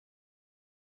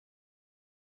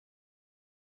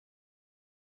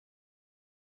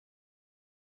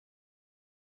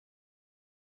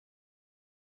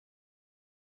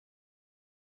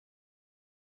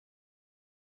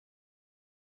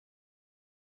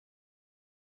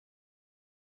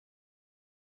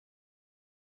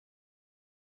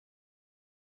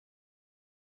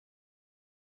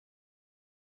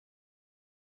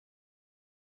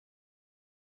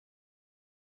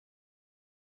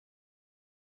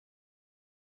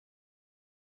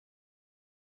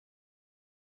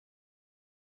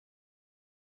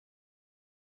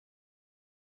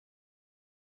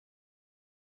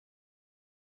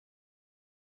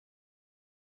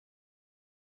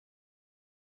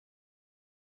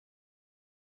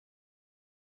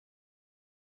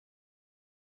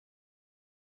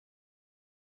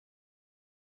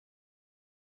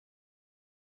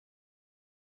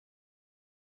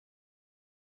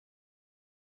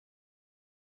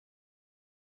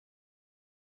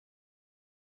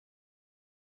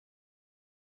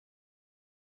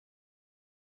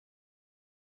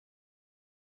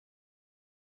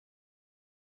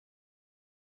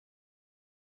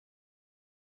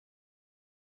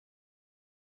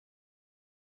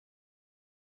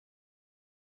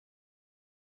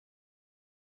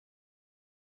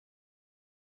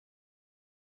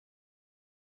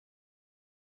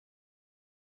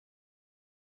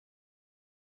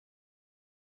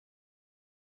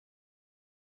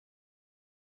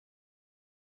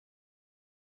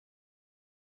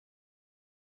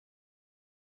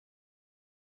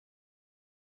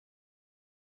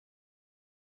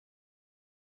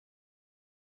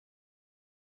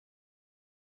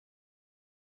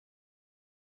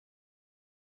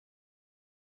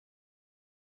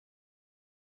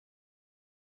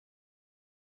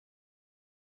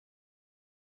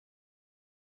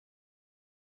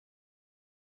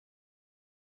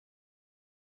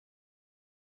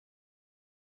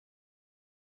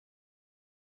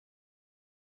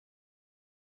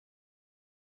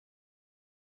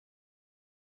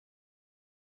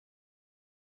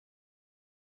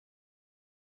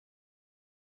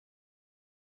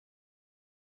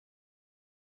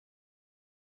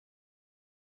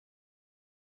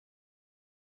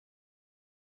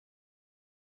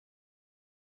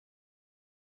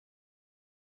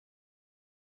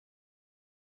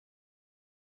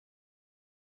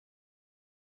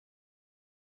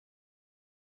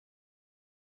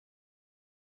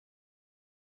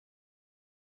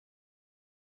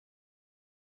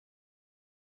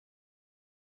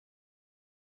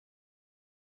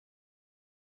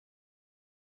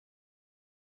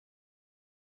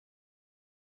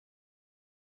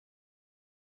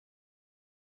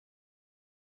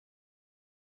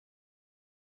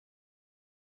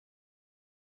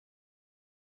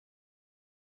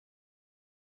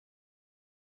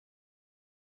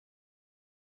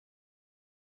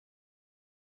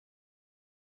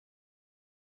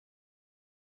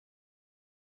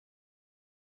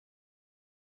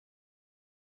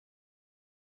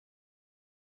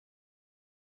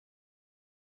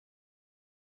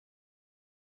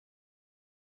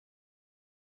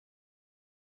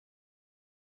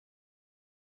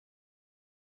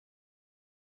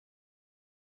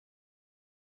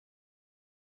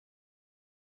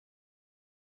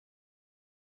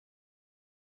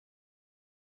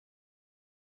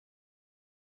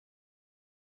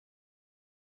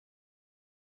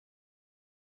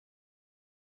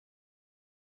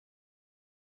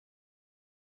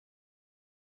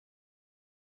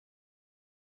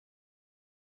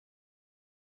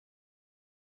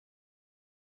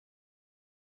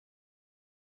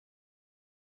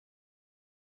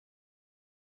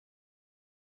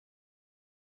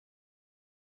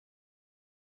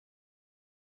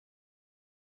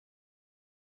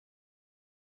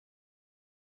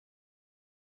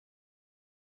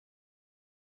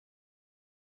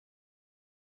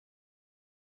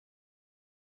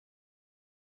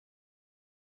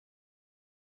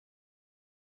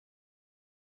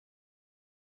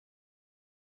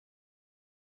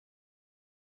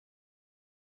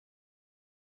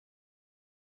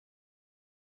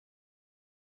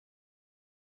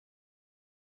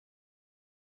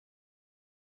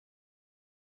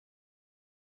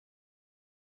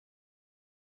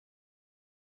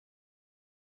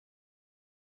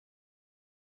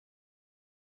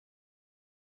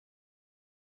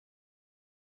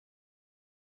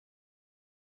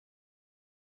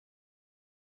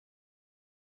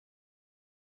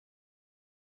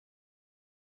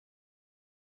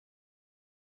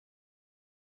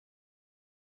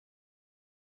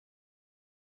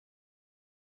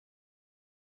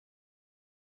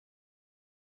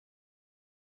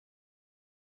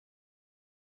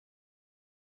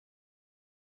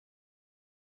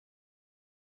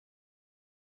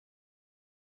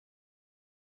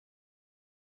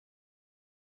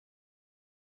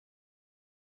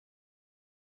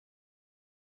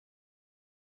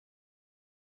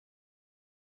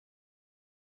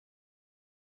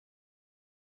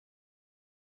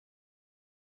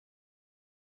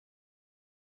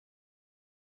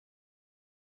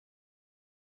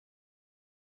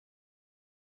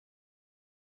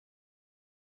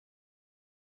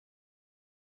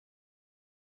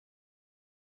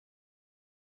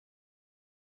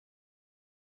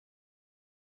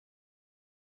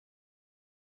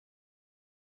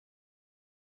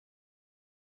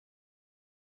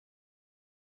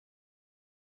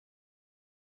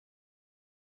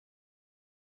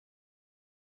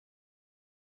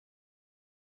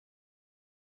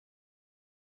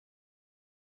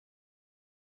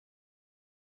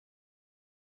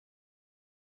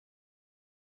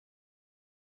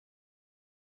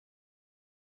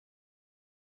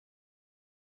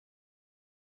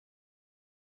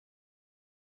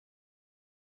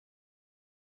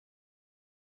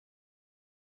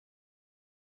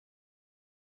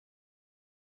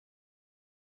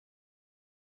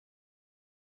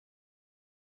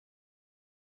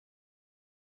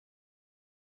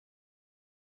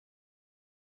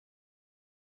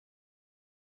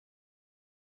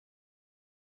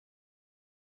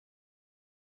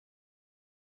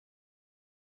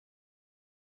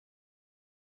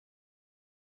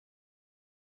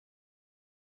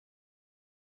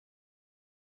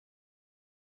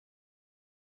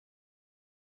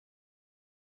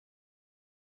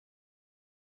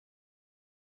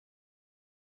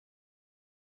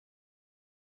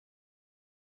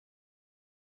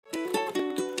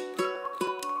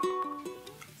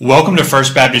Welcome to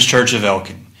First Baptist Church of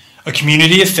Elkin, a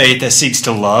community of faith that seeks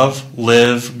to love,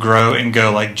 live, grow, and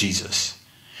go like Jesus.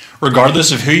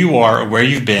 Regardless of who you are or where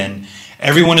you've been,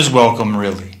 everyone is welcome,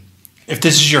 really. If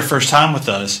this is your first time with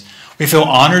us, we feel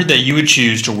honored that you would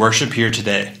choose to worship here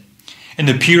today. In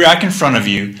the pew rack in front of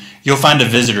you, you'll find a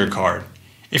visitor card.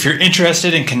 If you're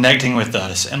interested in connecting with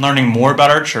us and learning more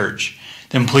about our church,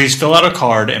 then please fill out a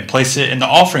card and place it in the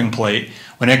offering plate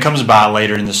when it comes by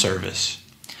later in the service.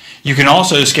 You can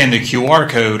also scan the QR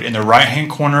code in the right-hand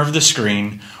corner of the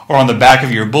screen or on the back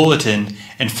of your bulletin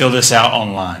and fill this out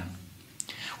online.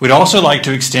 We'd also like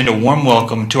to extend a warm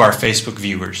welcome to our Facebook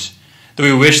viewers. Though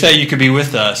we wish that you could be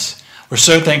with us, we're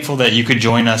so thankful that you could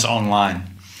join us online.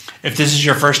 If this is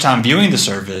your first time viewing the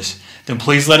service, then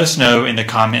please let us know in the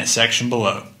comment section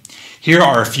below. Here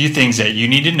are a few things that you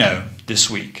need to know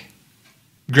this week.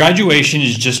 Graduation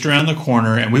is just around the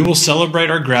corner, and we will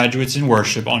celebrate our graduates in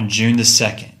worship on June the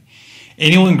 2nd.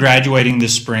 Anyone graduating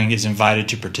this spring is invited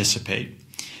to participate.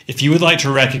 If you would like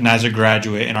to recognize a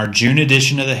graduate in our June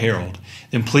edition of the Herald,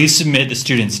 then please submit the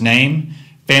student's name,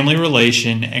 family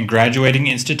relation, and graduating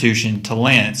institution to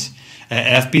Lance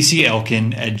at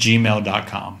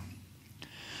fbcelkin@gmail.com.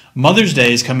 Mother's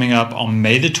Day is coming up on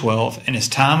May the 12th, and it's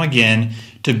time again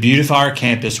to beautify our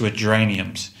campus with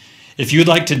geraniums. If you would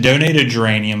like to donate a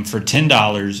geranium for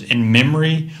 $10 in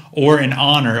memory or in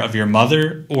honor of your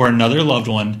mother or another loved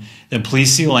one, then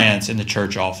please see Lance in the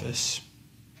church office.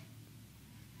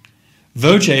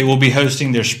 Voce will be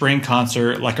hosting their spring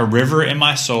concert, Like a River in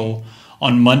My Soul,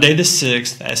 on Monday the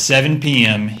 6th at 7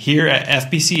 p.m. here at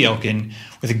FBC Elkin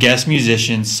with guest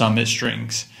musician Summit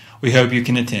Strings. We hope you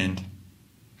can attend.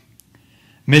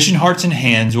 Mission Hearts and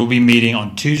Hands will be meeting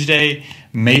on Tuesday,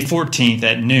 May 14th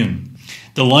at noon.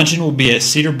 The luncheon will be at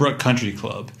Cedar Brook Country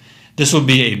Club. This will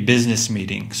be a business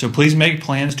meeting, so please make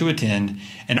plans to attend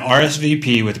and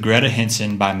RSVP with Greta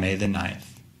Henson by May the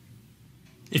 9th.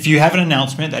 If you have an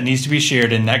announcement that needs to be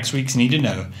shared in next week's Need to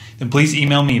Know, then please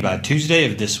email me by Tuesday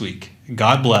of this week.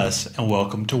 God bless and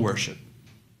welcome to worship.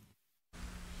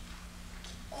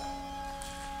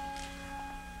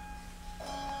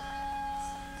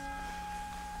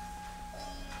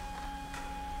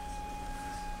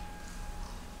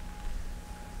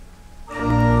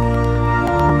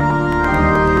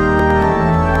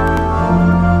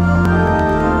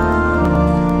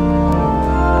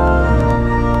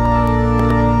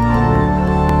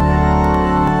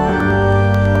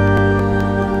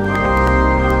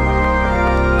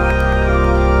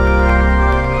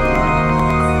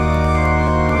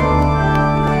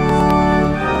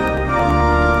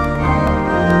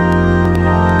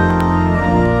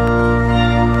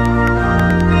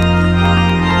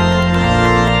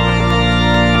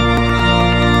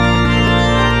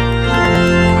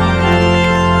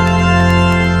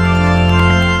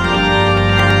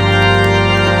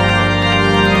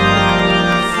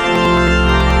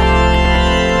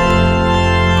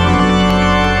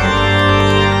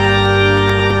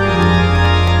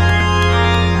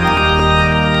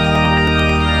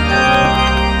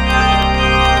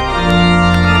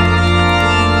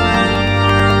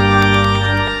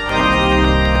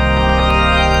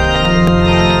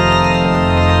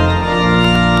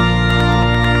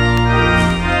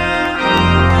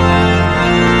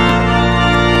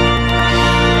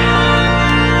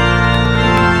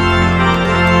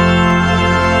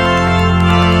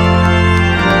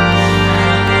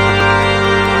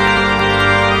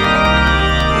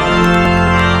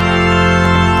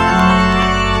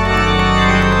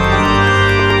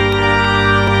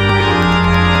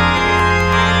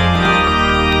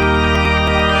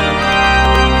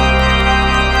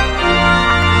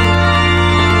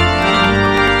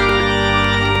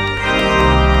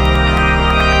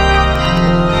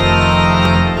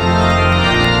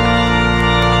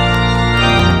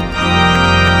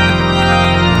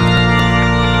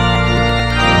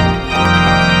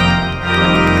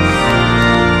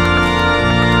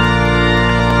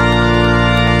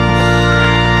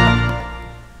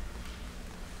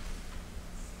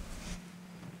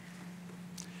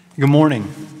 Good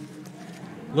morning.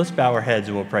 Let's bow our heads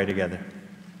and we'll pray together.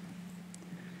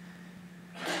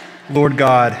 Lord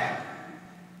God,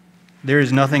 there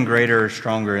is nothing greater or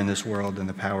stronger in this world than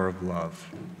the power of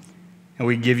love. And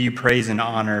we give you praise and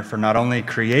honor for not only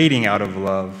creating out of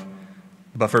love,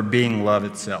 but for being love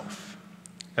itself.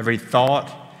 Every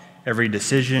thought, every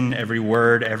decision, every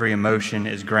word, every emotion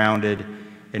is grounded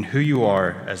in who you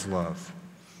are as love.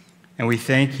 And we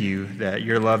thank you that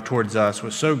your love towards us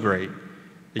was so great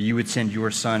that you would send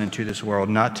your Son into this world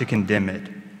not to condemn it,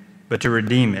 but to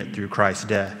redeem it through Christ's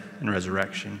death and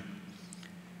resurrection.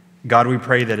 God, we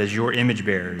pray that as your image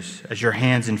bearers, as your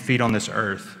hands and feet on this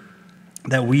earth,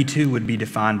 that we too would be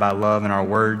defined by love in our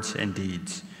words and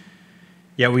deeds.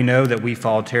 Yet we know that we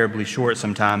fall terribly short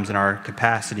sometimes in our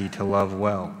capacity to love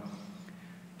well.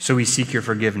 So we seek your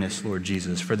forgiveness, Lord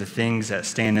Jesus, for the things that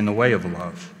stand in the way of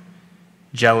love: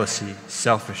 jealousy,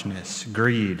 selfishness,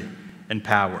 greed, and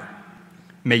power.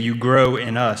 May you grow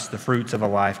in us the fruits of a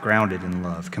life grounded in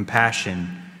love,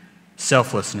 compassion,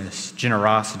 selflessness,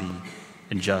 generosity,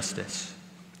 and justice.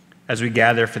 As we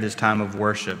gather for this time of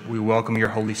worship, we welcome your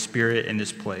Holy Spirit in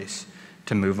this place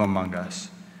to move among us.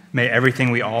 May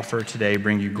everything we offer today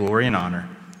bring you glory and honor.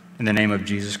 In the name of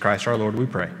Jesus Christ our Lord, we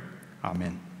pray.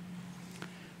 Amen.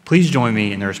 Please join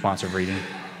me in the responsive reading.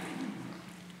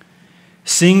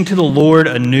 Sing to the Lord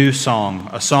a new song,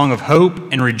 a song of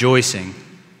hope and rejoicing.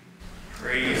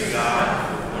 Praise God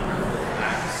for wonderful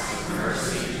acts of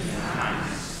mercy and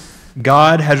kindness.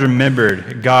 God has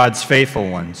remembered God's faithful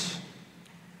ones.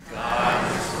 God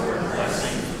has poured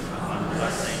blessing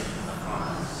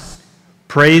upon us.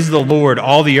 Praise the Lord,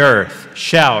 all the earth.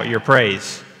 Shout your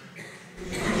praise.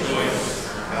 Rejoice,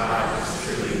 for God is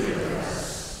truly with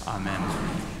us. Amen.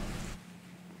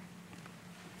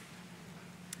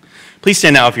 Please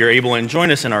stand now if you're able and join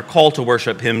us in our call to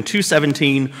worship hymn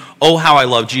 217, Oh How I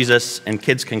Love Jesus, and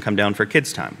kids can come down for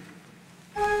kids' time.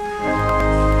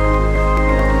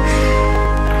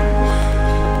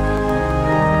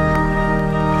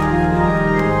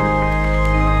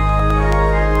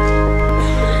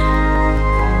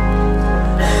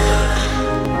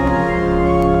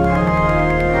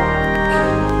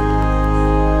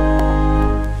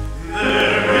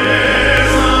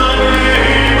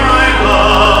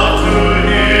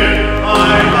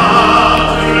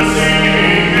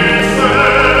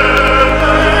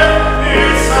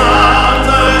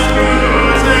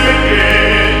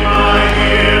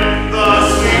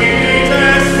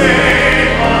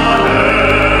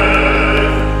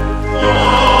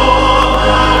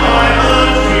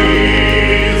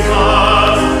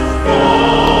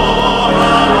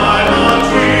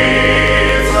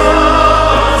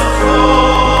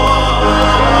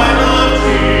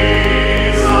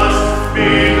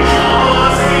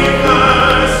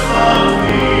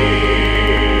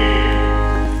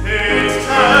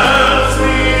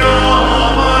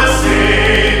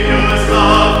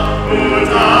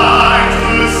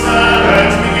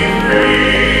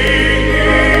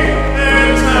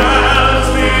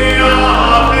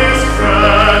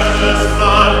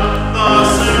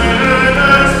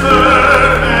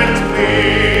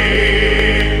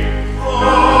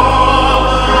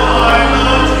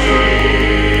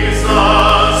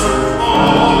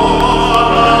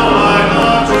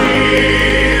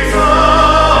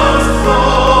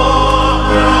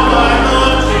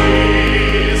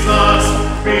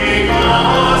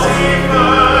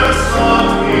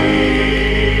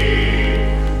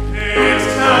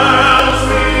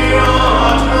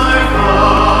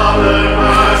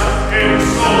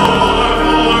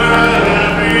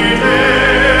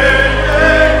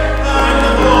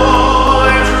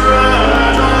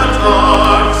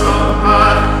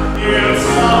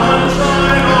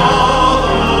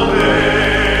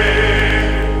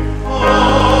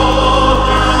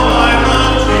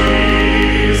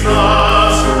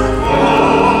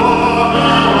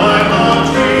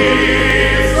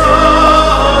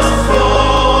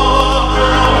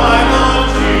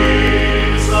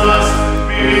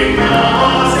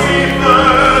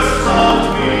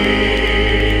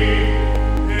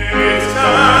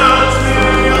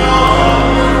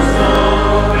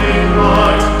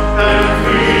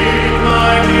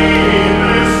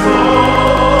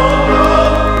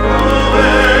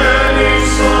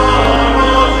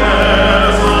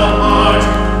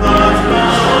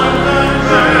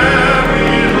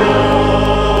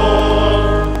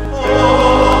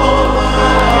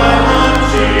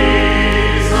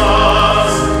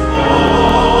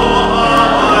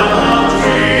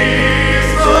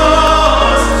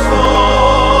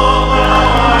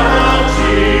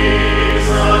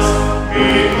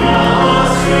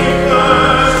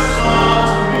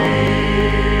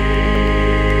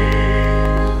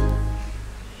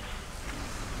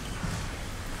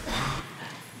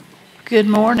 Good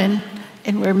morning,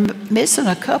 and we're missing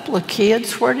a couple of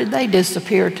kids. Where did they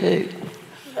disappear to?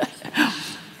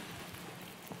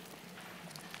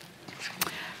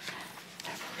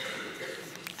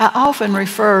 I often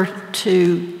refer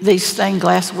to these stained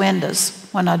glass windows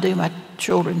when I do my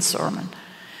children's sermon.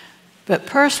 But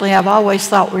personally, I've always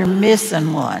thought we're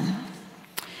missing one.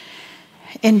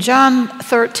 In John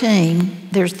 13,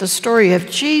 there's the story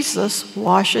of Jesus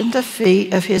washing the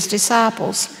feet of his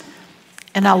disciples.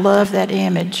 And I love that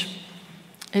image.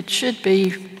 It should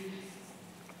be,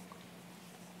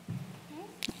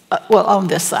 well, on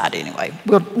this side anyway.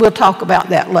 We'll talk about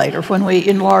that later when we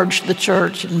enlarge the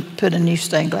church and put a new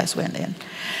stained glass window in.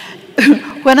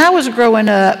 When I was growing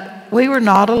up, we were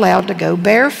not allowed to go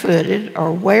barefooted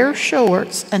or wear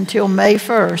shorts until May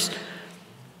 1st.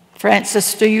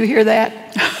 Francis, do you hear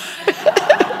that?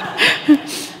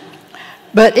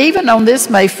 But even on this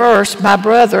May 1st, my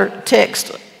brother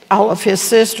texted all of his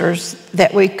sisters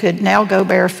that we could now go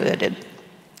barefooted.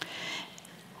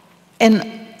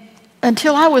 And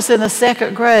until I was in the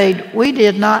 2nd grade, we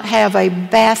did not have a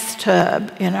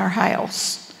bathtub in our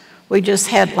house. We just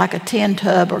had like a tin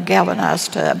tub or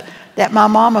galvanized tub that my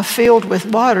mama filled with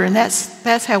water, and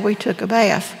that's how we took a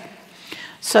bath.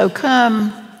 So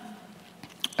come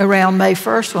around May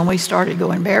 1st when we started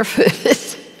going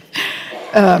barefooted,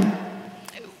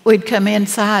 we'd come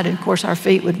inside, and of course our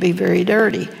feet would be very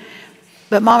dirty.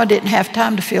 But Mama didn't have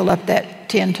time to fill up that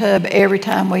tin tub every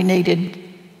time we needed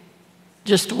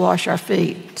just to wash our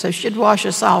feet. So she'd wash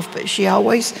us off, but she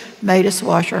always made us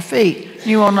wash our feet.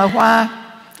 You want to know why?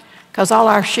 Because all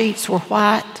our sheets were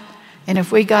white, and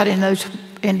if we got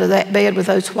into that bed with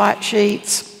those white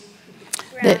sheets,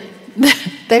 they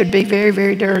would be very,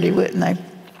 very dirty, wouldn't they?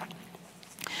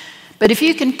 But if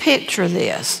you can picture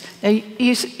this, now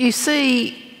you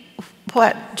see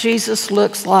what Jesus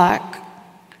looks like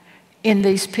in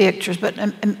these pictures, but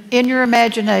in your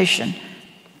imagination,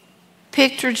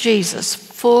 picture Jesus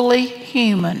fully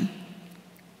human,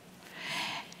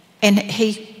 and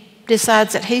he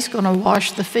decides that he's going to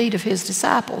wash the feet of his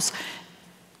disciples.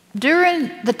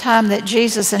 During the time that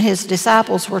Jesus and his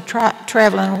disciples were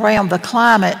traveling around, the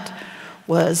climate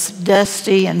was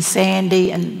dusty and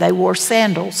sandy, and they wore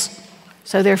sandals,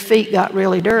 so their feet got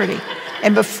really dirty.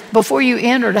 And before you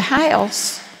entered a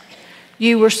house,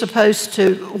 you were supposed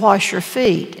to wash your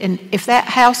feet. And if that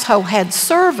household had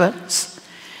servants,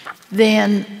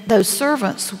 then those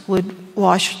servants would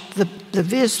wash the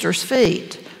visitors'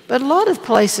 feet. But a lot of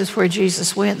places where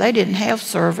Jesus went, they didn't have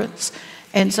servants.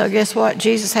 And so guess what?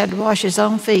 Jesus had to wash his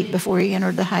own feet before he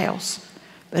entered the house.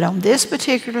 But on this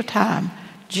particular time,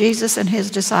 Jesus and his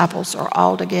disciples are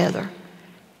all together.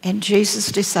 And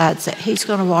Jesus decides that he's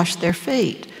going to wash their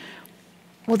feet.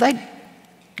 Well,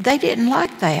 they didn't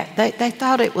like that. They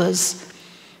thought it was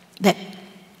that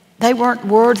they weren't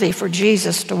worthy for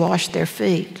Jesus to wash their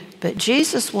feet. But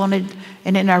Jesus wanted,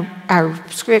 and in our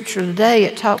scripture today,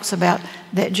 it talks about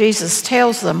that Jesus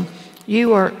tells them,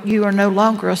 you are no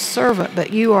longer a servant,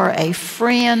 but you are a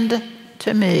friend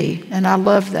to me. And I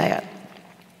love that.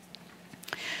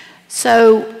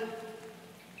 So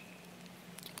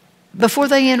before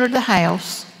they entered the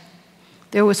house,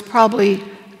 there was probably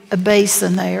a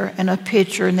basin there and a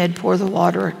pitcher, and they'd pour the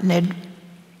water, and they'd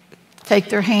take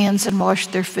their hands and wash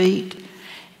their feet,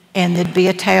 and there'd be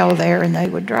a towel there, and they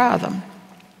would dry them.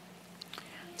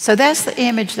 So that's the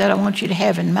image that I want you to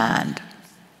have in mind.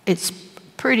 It's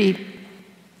pretty,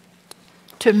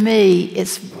 to me,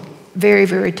 it's very,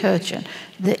 very touching.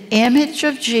 The image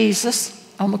of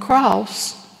Jesus on the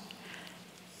cross,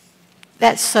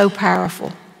 that's so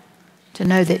powerful to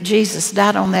know that Jesus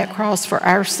died on that cross for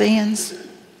our sins.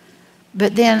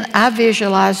 But then I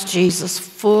visualize Jesus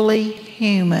fully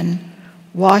human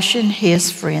washing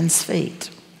his friend's feet.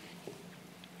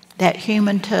 That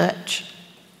human touch.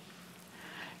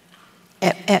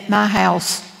 At my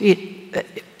house,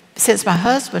 since my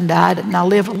husband died and I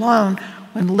live alone,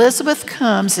 when Elizabeth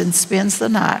comes and spends the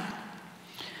night,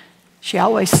 she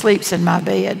always sleeps in my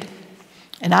bed.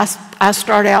 And I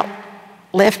start out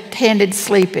left-handed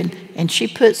sleeping, and she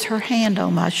puts her hand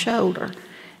on my shoulder.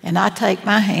 And I take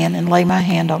my hand and lay my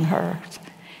hand on hers.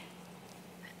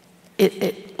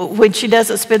 When she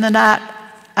doesn't spend the night,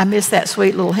 I miss that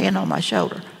sweet little hand on my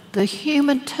shoulder. The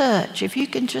human touch. If you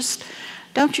can just,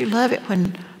 don't you love it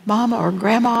when mama or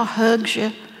grandma hugs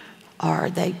you, or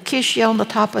they kiss you on the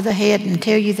top of the head and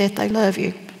tell you that they love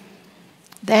you?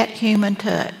 That human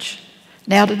touch.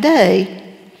 Now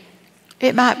today,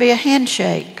 it might be a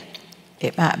handshake.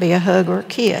 It might be a hug or a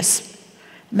kiss.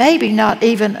 Maybe not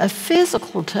even a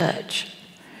physical touch.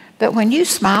 But when you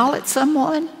smile at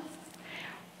someone,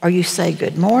 or you say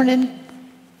good morning,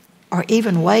 or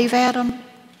even wave at them,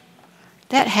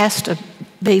 that has to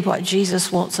be what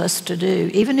Jesus wants us to do.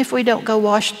 Even if we don't go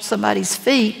wash somebody's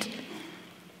feet,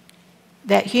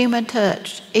 that human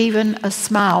touch, even a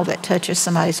smile that touches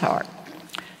somebody's heart.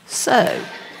 So,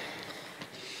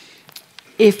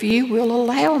 if you will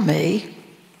allow me,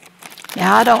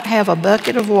 now I don't have a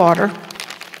bucket of water.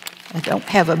 I don't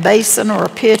have a basin or a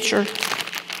pitcher.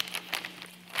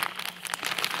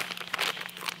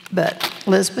 But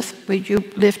Elizabeth, would you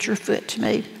lift your foot to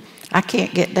me? I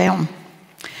can't get down.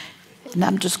 And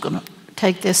I'm just going to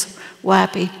take this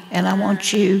wipey, and I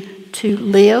want you to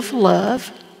live,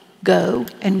 love, go,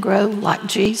 and grow like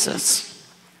Jesus.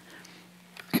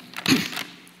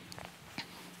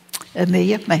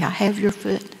 Amelia, may I have your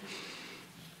foot?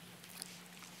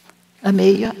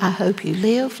 Amelia, I hope you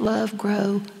live, love,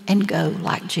 grow, and go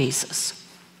like Jesus.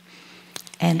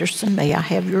 Anderson, may I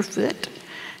have your foot?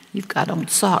 You've got on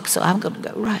socks, so I'm going to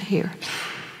go right here.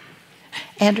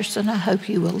 Anderson, I hope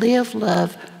you will live,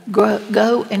 love,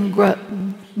 grow and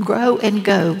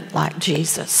go like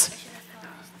Jesus.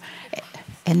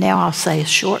 And now I'll say a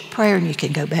short prayer and you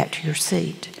can go back to your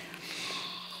seat.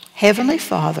 Heavenly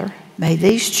Father, may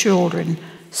these children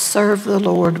serve the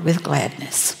Lord with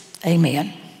gladness.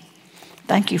 Amen.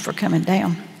 Thank you for coming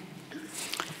down.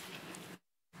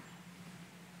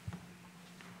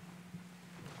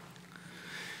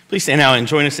 Please stand now and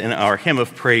join us in our hymn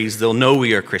of praise, They'll Know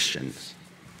We Are Christians.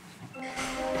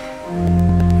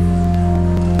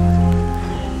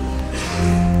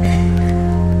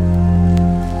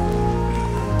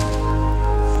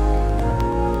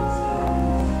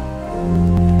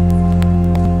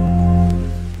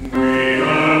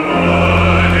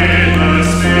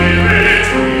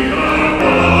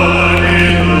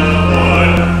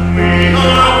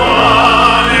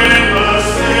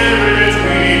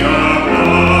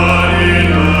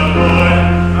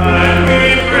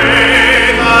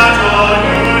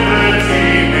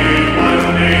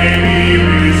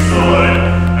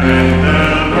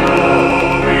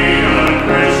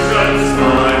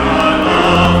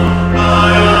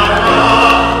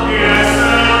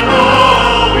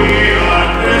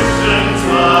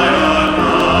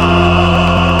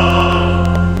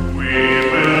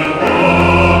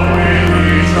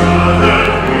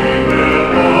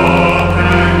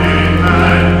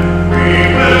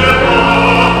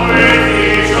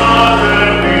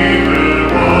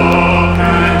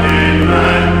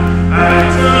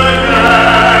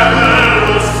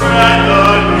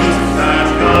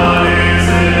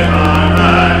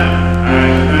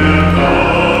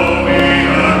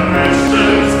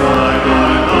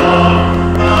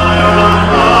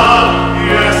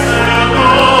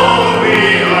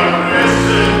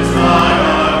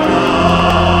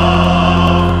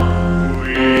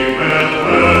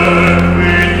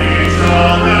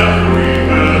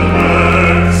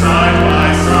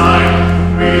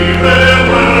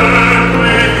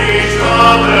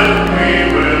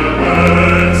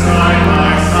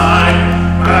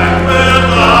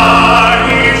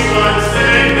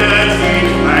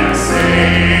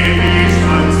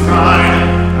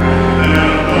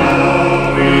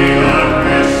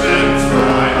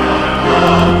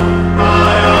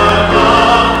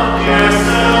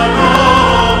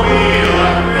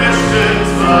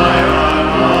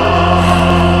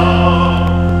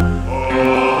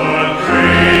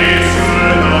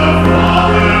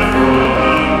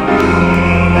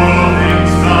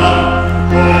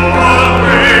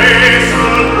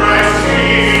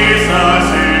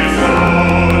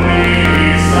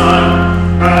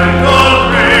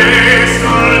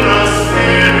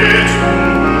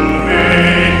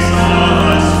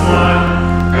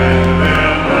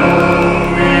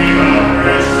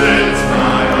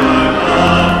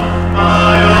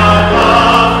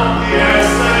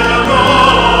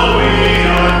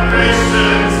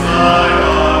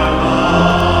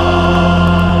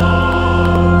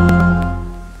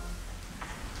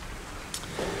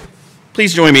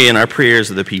 Please join me in our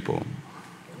prayers of the people.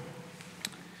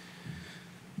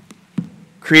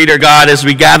 Creator God, as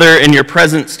we gather in your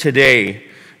presence today,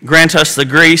 grant us the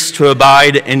grace to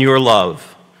abide in your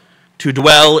love, to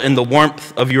dwell in the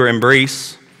warmth of your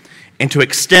embrace, and to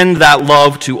extend that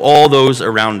love to all those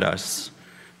around us.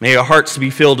 May our hearts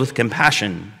be filled with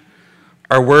compassion,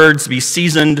 our words be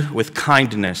seasoned with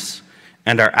kindness,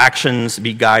 and our actions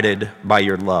be guided by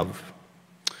your love.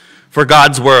 For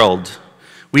God's world,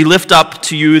 we lift up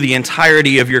to you the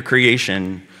entirety of your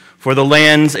creation, for the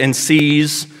lands and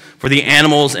seas, for the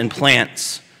animals and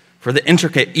plants, for the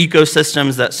intricate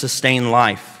ecosystems that sustain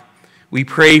life. We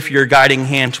pray for your guiding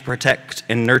hand to protect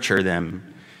and nurture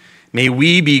them. May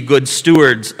we be good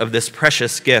stewards of this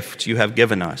precious gift you have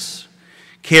given us,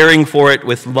 caring for it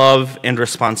with love and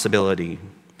responsibility.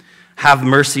 Have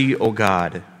mercy, O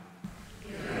God.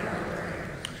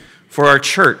 For our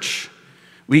church,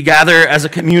 we gather as a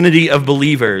community of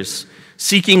believers,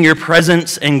 seeking your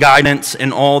presence and guidance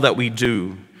in all that we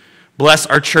do. Bless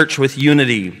our church with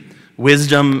unity,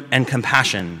 wisdom, and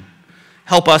compassion.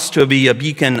 Help us to be a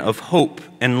beacon of hope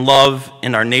and love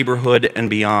in our neighborhood and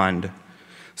beyond.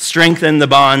 Strengthen the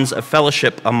bonds of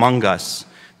fellowship among us,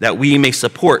 that we may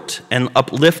support and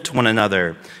uplift one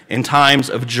another in times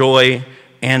of joy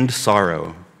and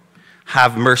sorrow.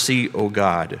 Have mercy, O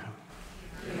God.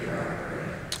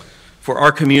 For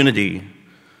our community,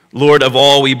 Lord of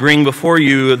all, we bring before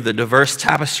you the diverse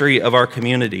tapestry of our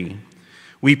community.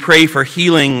 We pray for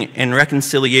healing and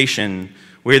reconciliation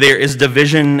where there is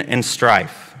division and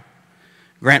strife.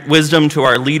 Grant wisdom to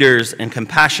our leaders and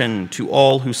compassion to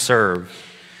all who serve.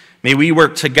 May we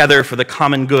work together for the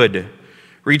common good,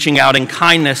 reaching out in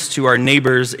kindness to our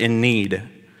neighbors in need.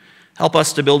 Help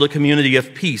us to build a community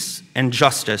of peace and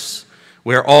justice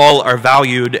where all are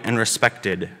valued and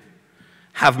respected.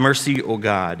 Have mercy, O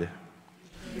God.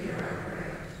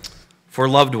 For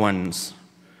loved ones,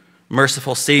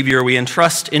 merciful Savior, we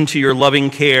entrust into your loving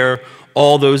care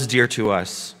all those dear to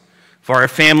us. For our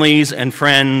families and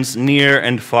friends near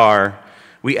and far,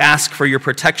 we ask for your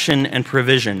protection and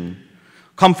provision.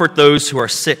 Comfort those who are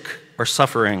sick or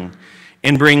suffering,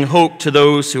 and bring hope to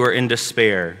those who are in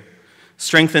despair.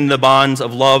 Strengthen the bonds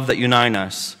of love that unite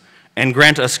us, and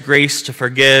grant us grace to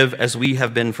forgive as we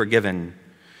have been forgiven.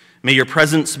 May your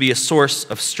presence be a source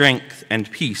of strength and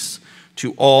peace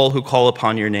to all who call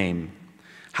upon your name.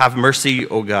 Have mercy,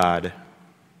 O God.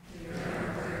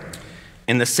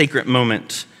 In the sacred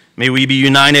moment, may we be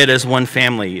united as one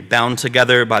family, bound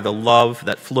together by the love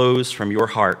that flows from your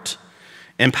heart.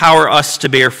 Empower us to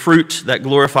bear fruit that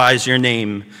glorifies your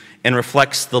name and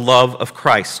reflects the love of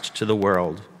Christ to the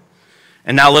world.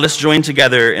 And now let us join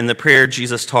together in the prayer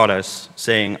Jesus taught us,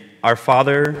 saying, Our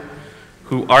Father,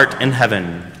 who art in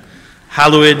heaven,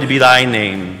 hallowed be thy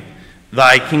name.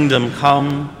 Thy kingdom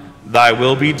come, thy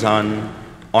will be done,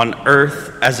 on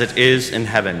earth as it is in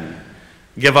heaven.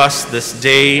 Give us this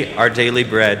day our daily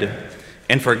bread,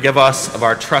 and forgive us of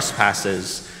our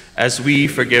trespasses, as we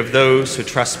forgive those who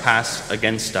trespass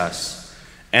against us.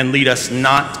 And lead us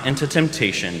not into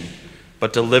temptation,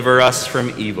 but deliver us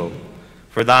from evil.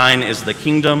 For thine is the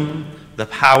kingdom, the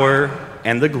power,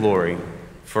 and the glory,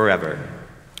 forever.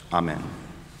 Amen.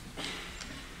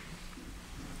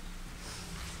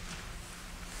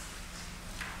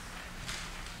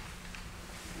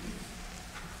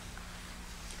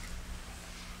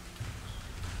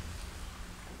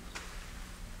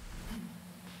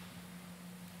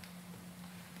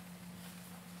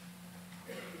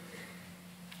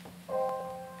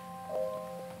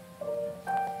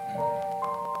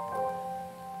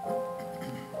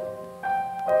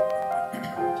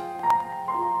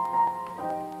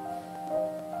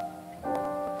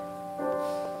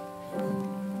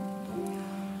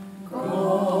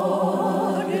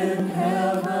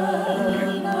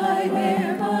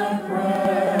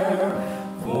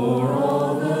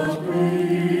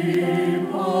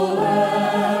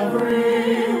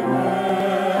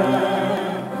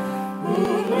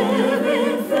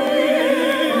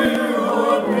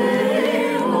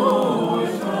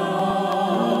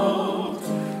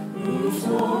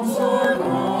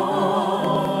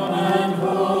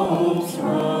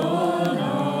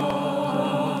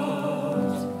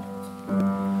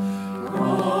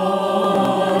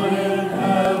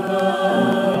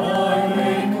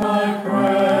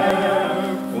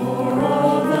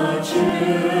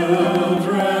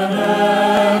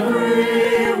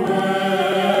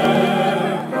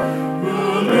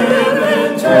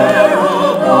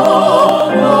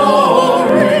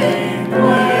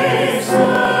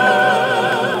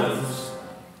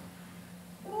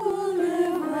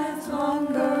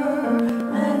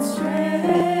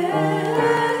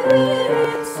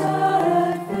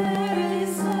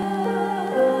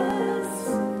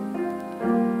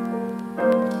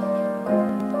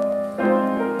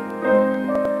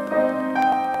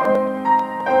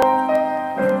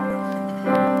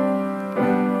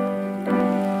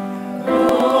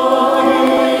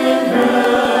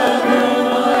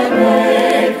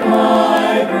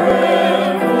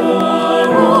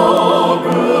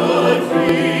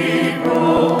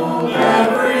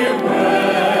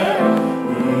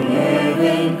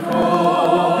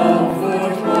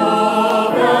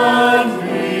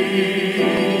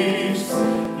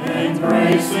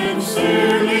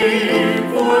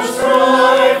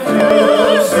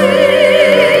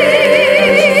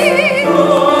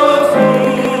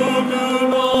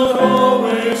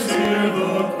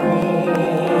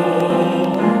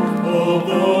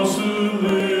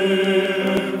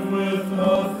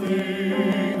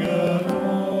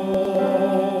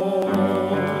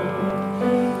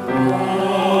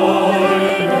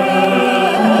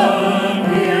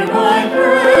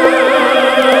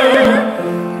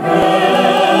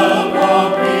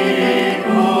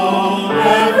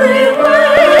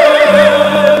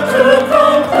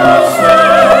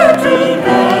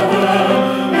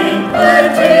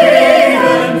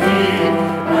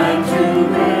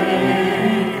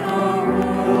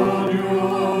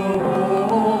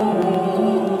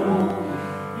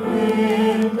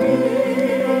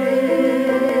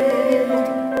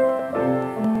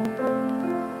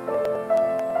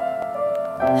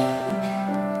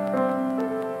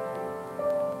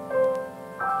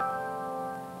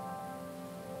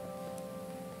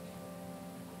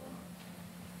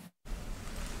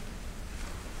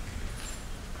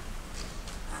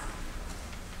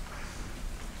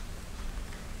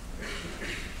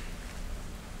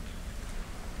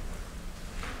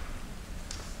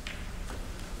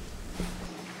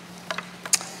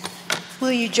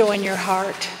 Will you join your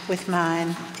heart with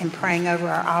mine in praying over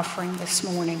our offering this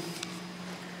morning?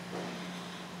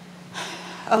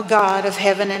 O God of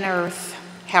heaven and earth,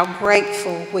 how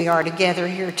grateful we are to gather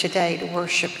here today to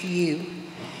worship you.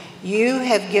 You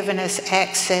have given us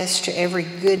access to every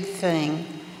good thing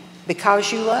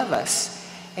because you love us,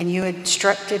 and you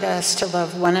instructed us to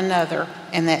love one another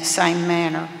in that same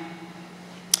manner.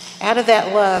 Out of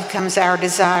that love comes our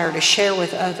desire to share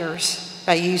with others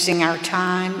by using our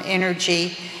time,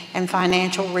 energy, and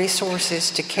financial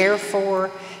resources to care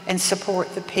for and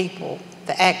support the people,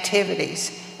 the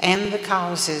activities, and the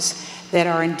causes that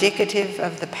are indicative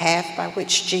of the path by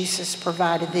which Jesus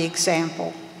provided the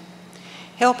example.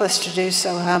 Help us to do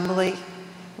so humbly,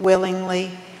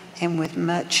 willingly, and with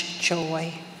much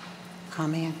joy.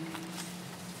 Amen.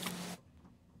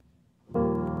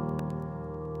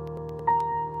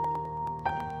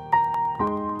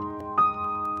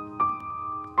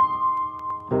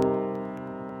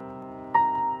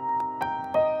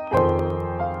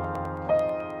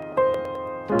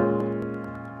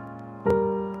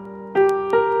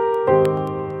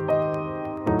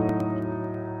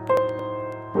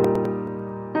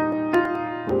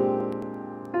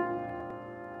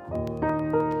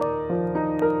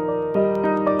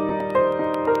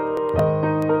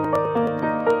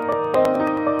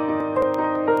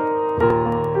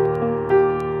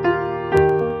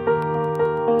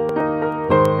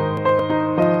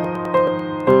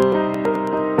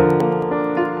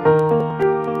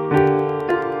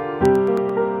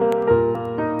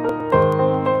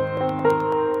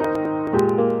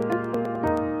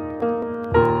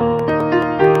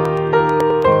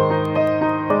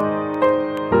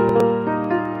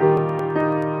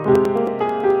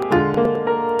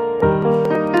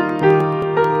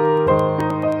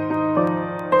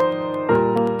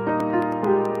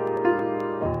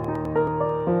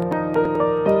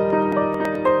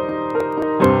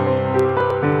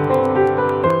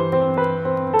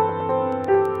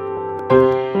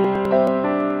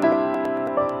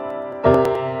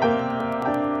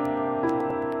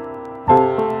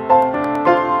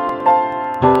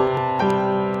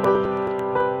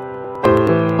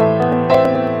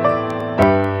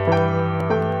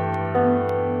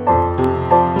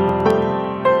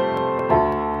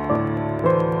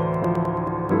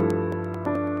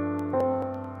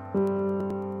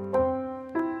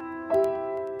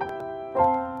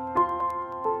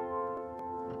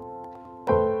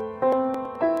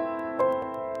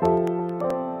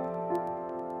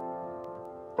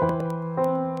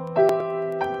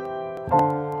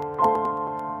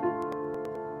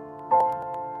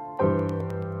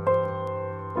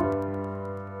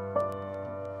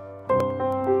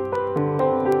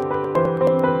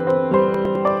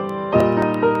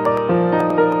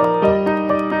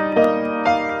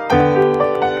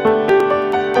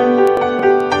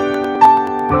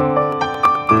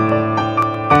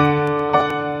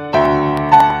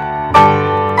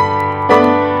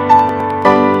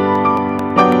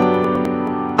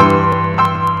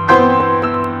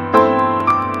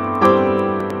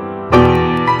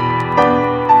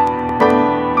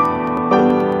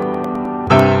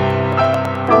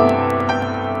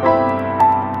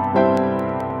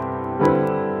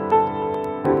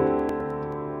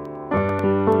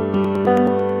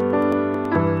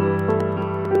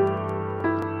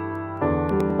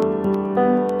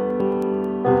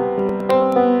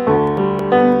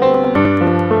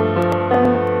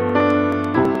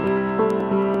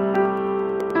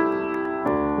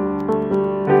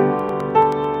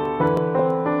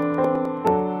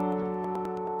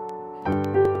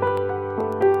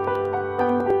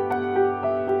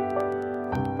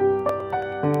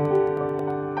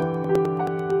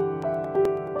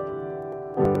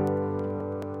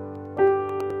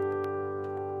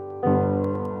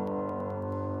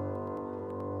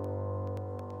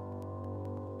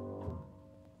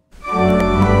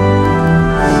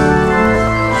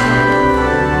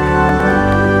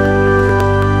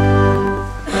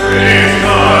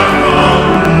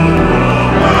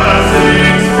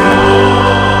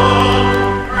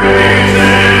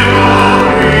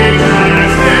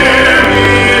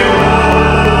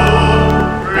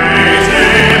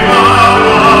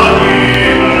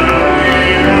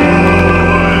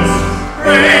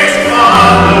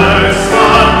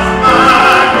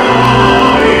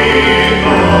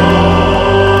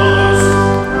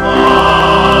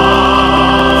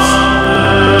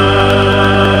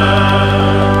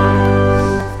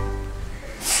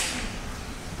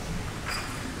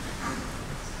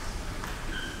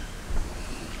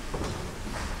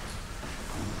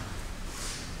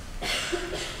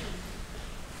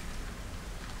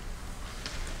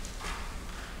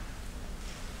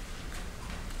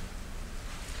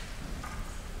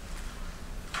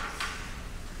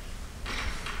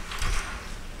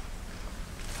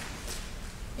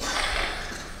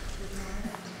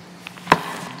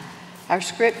 Our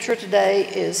scripture today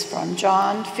is from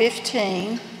John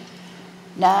 15,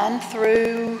 9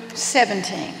 through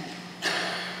 17.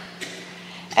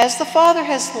 As the Father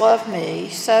has loved me,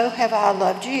 so have I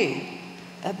loved you.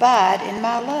 Abide in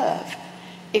my love.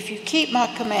 If you keep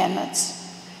my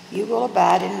commandments, you will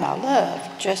abide in my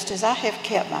love, just as I have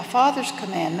kept my Father's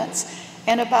commandments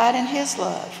and abide in his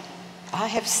love. I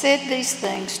have said these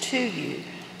things to you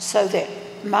so that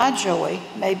my joy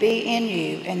may be in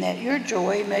you and that your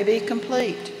joy may be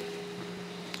complete.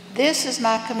 This is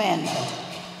my commandment,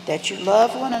 that you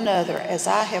love one another as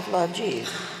I have loved you.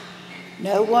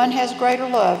 No one has greater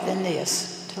love than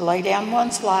this, to lay down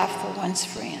one's life for one's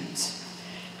friends.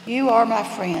 You are my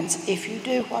friends if you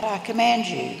do what I command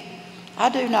you. I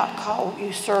do not call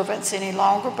you servants any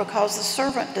longer because the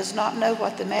servant does not know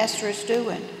what the master is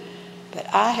doing.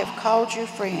 But I have called you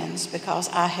friends because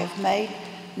I have made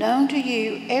known to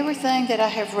you everything that I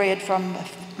have read from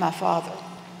my Father.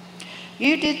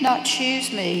 You did not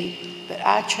choose me, but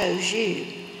I chose you,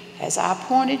 as I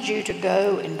appointed you to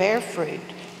go and bear fruit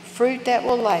that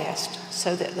will last,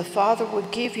 so that the Father would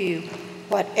give you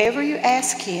whatever you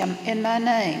ask him in my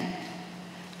name.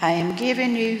 I am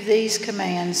giving you these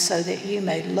commands so that you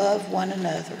may love one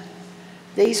another.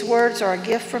 These words are a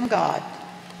gift from God.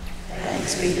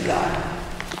 Thanks be to God.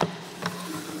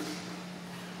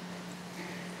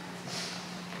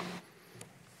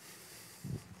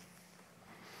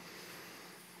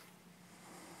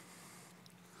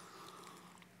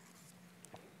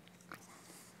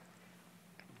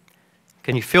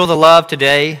 Can you feel the love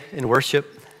today in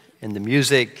worship, in the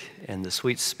music, and the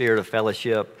sweet spirit of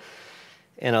fellowship,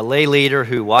 and a lay leader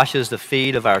who washes the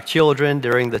feet of our children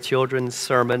during the children's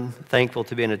sermon? Thankful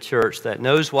to be in a church that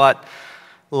knows what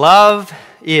love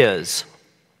is.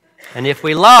 And if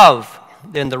we love,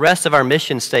 then the rest of our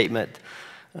mission statement,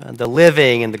 the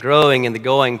living and the growing and the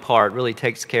going part, really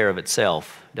takes care of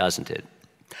itself, doesn't it?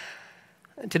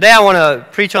 Today I want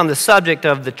to preach on the subject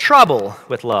of the trouble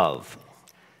with love.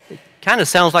 It kind of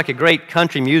sounds like a great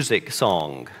country music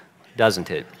song, doesn't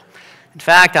it? In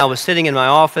fact, I was sitting in my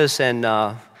office, and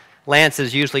Lance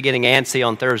is usually getting antsy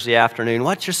on Thursday afternoon.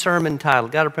 What's your sermon title?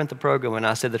 Got to print the program. And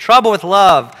I said, The Trouble with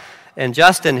Love. And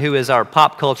Justin, who is our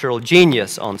pop cultural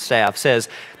genius on staff, says,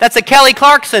 that's a Kelly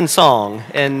Clarkson song.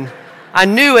 And I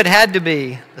knew it had to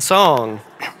be a song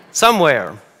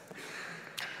somewhere.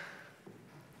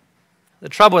 The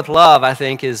trouble with love, I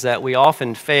think, is that we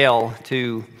often fail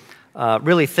to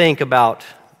really think about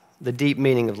the deep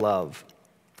meaning of love.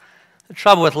 The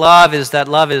trouble with love is that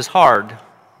love is hard.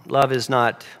 Love is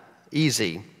not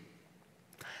easy.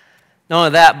 Not only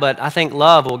that, but I think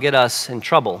love will get us in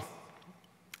trouble.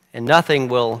 And nothing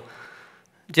will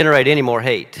generate any more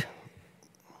hate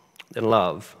than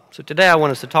love. So today I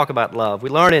want us to talk about love. We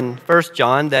learn in 1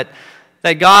 John that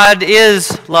God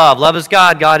is love. Love is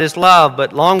God. God is love.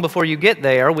 But long before you get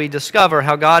there, we discover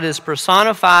how God is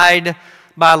personified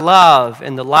by love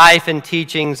in the life and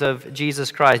teachings of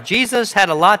Jesus Christ. Jesus had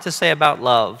a lot to say about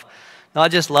love,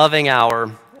 not just loving our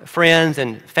friends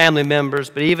and family members,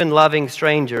 but even loving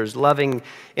strangers, loving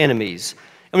enemies.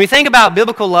 When we think about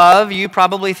biblical love, you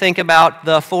probably think about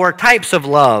the 4 types of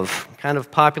love, kind of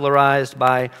popularized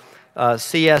by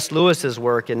C.S. Lewis's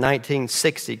work in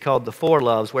 1960 called The 4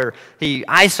 Loves, where he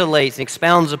isolates and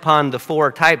expounds upon the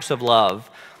 4 types of love.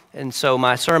 And so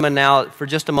my sermon now, for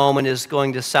just a moment, is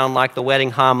going to sound like the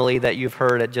wedding homily that you've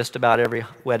heard at just about every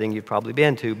wedding you've probably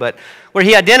been to, but where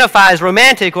he identifies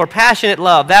romantic or passionate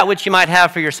love, that which you might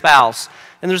have for your spouse.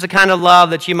 And there's the kind of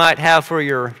love that you might have for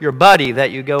your buddy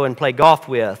that you go and play golf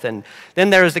with. And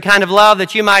then there's the kind of love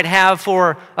that you might have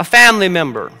for a family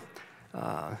member.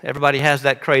 Everybody has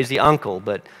that crazy uncle,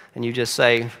 and you just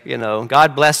say,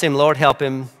 God bless him, Lord help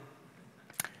him.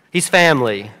 He's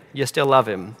family. You still love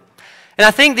him. And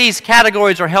I think these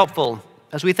categories are helpful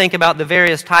as we think about the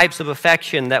various types of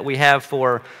affection that we have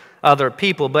for other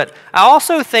people. But I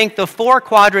also think the 4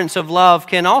 quadrants of love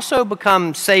can also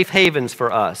become safe havens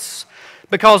for us,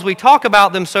 because we talk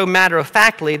about them so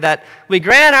matter-of-factly that we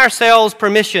grant ourselves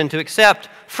permission to accept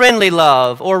friendly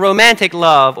love or romantic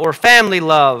love or family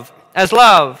love as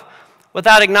love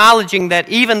without acknowledging that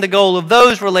even the goal of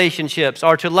those relationships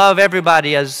are to love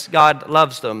everybody as God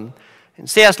loves them. And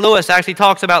C.S. Lewis actually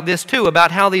talks about this too, about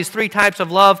how these 3 types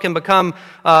of love can become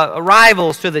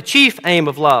rivals to the chief aim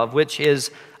of love, which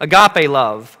is agape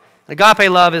love.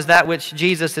 Agape love is that which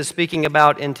Jesus is speaking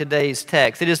about in today's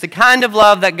text. It is the kind of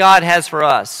love that God has for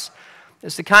us.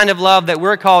 It's the kind of love that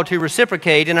we're called to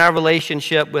reciprocate in our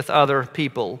relationship with other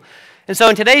people. And so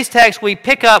in today's text, we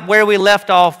pick up where we left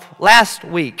off last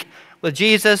week, with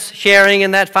Jesus sharing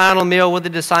in that final meal with the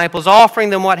disciples, offering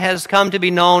them what has come to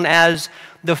be known as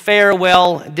the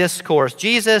farewell discourse.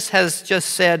 Jesus has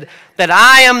just said that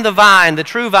I am the vine, the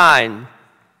true vine,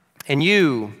 and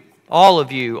you, all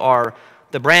of you, are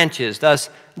the branches. Thus,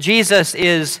 Jesus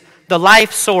is the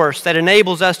life source that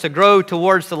enables us to grow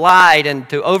towards the light and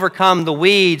to overcome the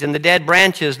weeds and the dead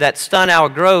branches that stun our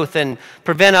growth and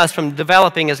prevent us from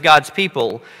developing as God's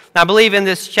people. Now, I believe in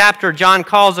this chapter, John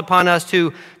calls upon us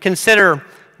to consider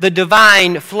the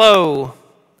divine flow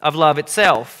of love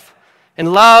itself.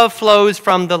 And love flows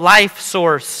from the life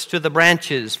source to the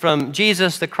branches, from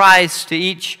Jesus the Christ to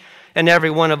each and every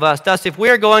one of us. Thus, if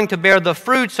we're going to bear the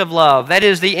fruits of love, that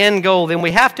is the end goal, then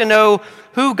we have to know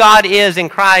who God is in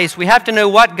Christ. We have to know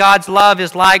what God's love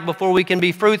is like before we can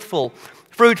be fruitful,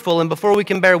 and before we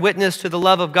can bear witness to the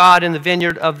love of God in the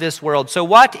vineyard of this world. So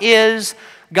what is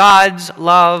God's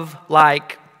love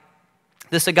like?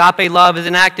 This agape love is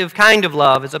an active kind of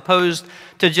love as opposed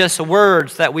to just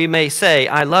words that we may say,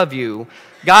 I love you.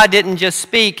 God didn't just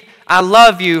speak, I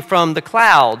love you from the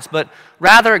clouds, but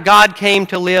rather God came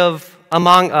to live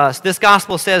among us. This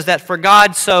gospel says that for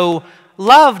God so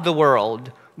loved the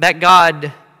world that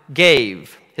God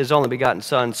gave his only begotten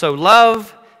Son. So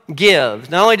love gives.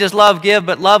 Not only does love give,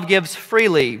 but love gives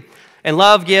freely, and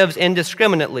love gives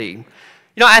indiscriminately. You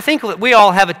know, I think we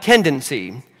all have a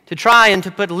tendency to try and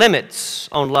to put limits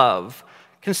on love.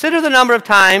 Consider the number of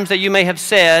times that you may have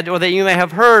said or that you may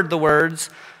have heard the words,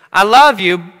 I love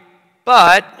you,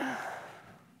 but...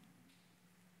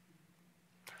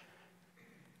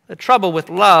 The trouble with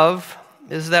love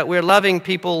is that we're loving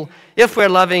people, if we're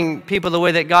loving people the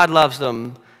way that God loves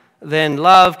them, then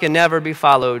love can never be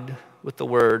followed with the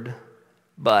word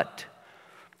but.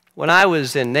 When I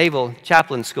was in Naval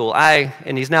Chaplain School,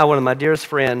 and he's now one of my dearest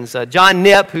friends, John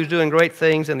Knipp, who's doing great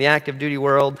things in the active duty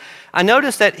world, I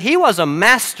noticed that he was a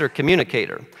master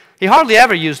communicator. He hardly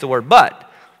ever used the word but.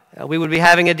 We would be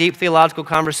having a deep theological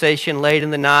conversation late in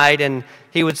the night, and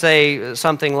he would say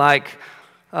something like,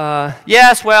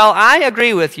 yes, well, I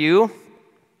agree with you,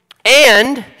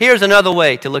 and here's another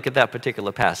way to look at that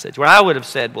particular passage, where I would have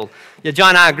said, well, yeah,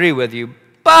 John, I agree with you,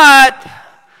 but...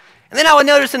 And then I would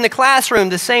notice in the classroom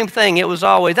the same thing. It was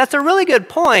always, that's a really good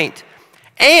point.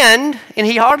 And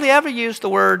he hardly ever used the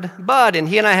word but, and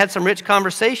he and I had some rich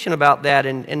conversation about that,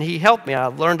 and he helped me.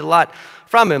 I've learned a lot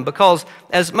from him because,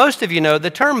 as most of you know, the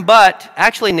term but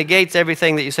actually negates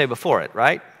everything that you say before it,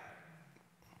 right?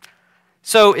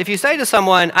 So if you say to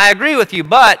someone, I agree with you,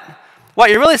 but what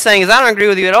you're really saying is I don't agree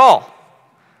with you at all.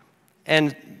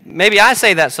 And maybe I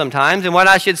say that sometimes, and what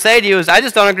I should say to you is I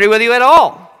just don't agree with you at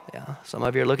all. Yeah, some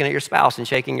of you are looking at your spouse and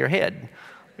shaking your head.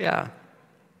 Yeah.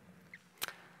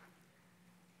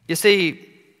 You see,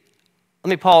 let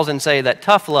me pause and say that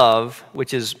tough love,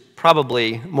 which is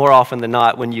probably more often than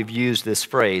not when you've used this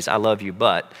phrase, I love you,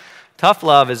 but tough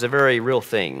love is a very real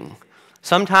thing.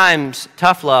 Sometimes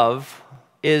tough love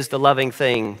is the loving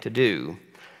thing to do.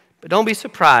 But don't be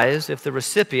surprised if the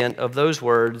recipient of those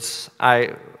words,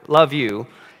 I love you,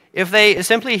 if they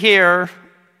simply hear,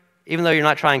 even though you're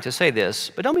not trying to say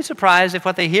this, but don't be surprised if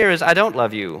what they hear is, I don't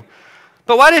love you.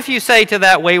 But what if you say to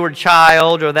that wayward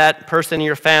child or that person in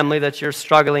your family that you're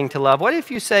struggling to love, what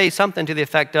if you say something to the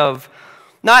effect of,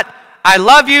 not, I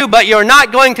love you, but you're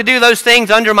not going to do those things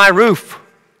under my roof.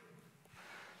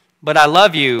 But I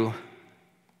love you,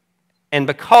 and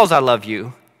because I love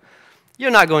you,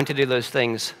 you're not going to do those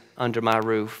things under my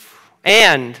roof.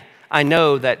 And I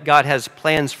know that God has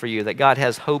plans for you, that God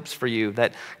has hopes for you,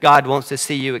 that God wants to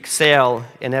see you excel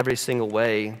in every single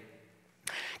way.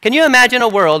 Can you imagine a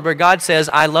world where God says,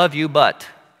 I love you, but?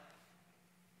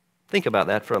 Think about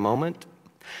that for a moment.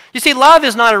 You see, love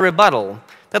is not a rebuttal.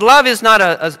 That love is not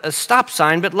a stop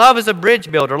sign, but love is a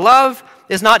bridge builder. Love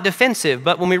is not defensive,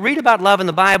 but when we read about love in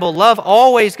the Bible, love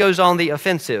always goes on the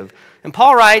offensive. And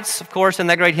Paul writes, of course, in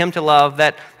that great hymn to love,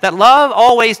 that love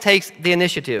always takes the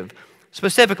initiative.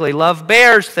 Specifically, love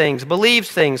bears things, believes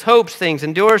things, hopes things,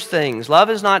 endures things. Love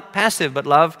is not passive, but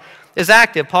love is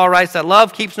active. Paul writes that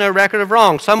love keeps no record of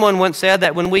wrong. Someone once said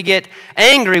that when we get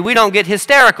angry, we don't get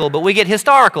hysterical, but we get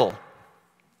historical.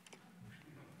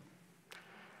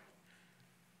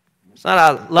 It's not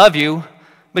I love you,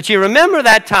 but you remember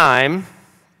that time.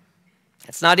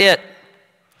 That's not it.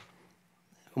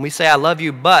 When we say I love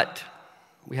you, but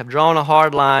we have drawn a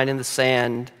hard line in the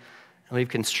sand, and we've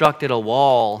constructed a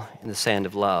wall in the sand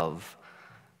of love.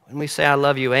 When we say I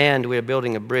love you, and we are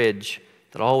building a bridge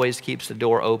that always keeps the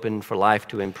door open for life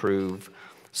to improve.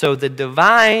 So the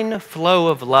divine flow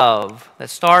of love that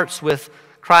starts with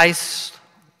Christ,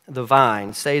 the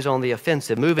vine, stays on the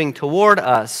offensive, moving toward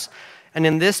us. And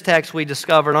in this text we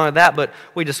discover not only that, but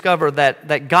we discover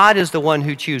that God is the one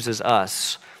who chooses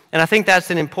us. And I think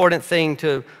that's an important thing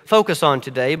to focus on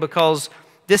today because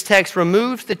this text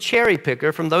removes the cherry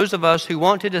picker from those of us who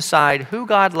want to decide who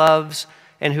God loves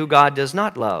and who God does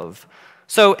not love.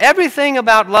 So everything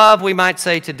about love, we might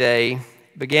say today,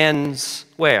 begins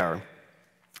where?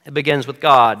 It begins with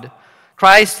God.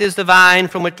 Christ is the vine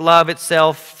from which love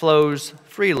itself flows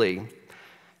freely.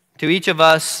 To each of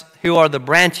us who are the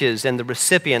branches and the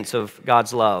recipients of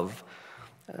God's love.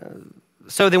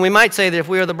 So then we might say that if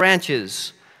we are the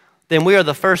branches, then we are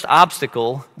the first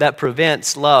obstacle that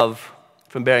prevents love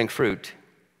from bearing fruit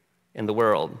in the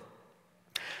world.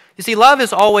 You see, love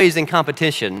is always in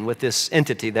competition with this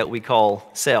entity that we call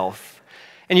self.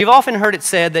 And you've often heard it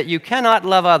said that you cannot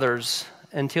love others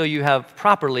until you have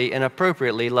properly and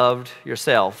appropriately loved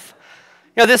yourself.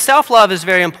 You know, this self-love is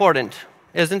very important,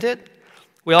 isn't it?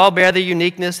 We all bear the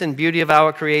uniqueness and beauty of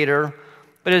our Creator,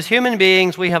 but as human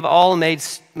beings, we have all made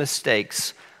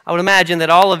mistakes. I would imagine that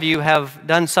all of you have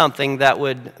done something that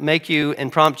would make you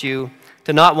and prompt you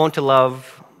to not want to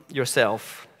love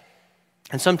yourself.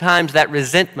 And sometimes that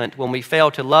resentment when we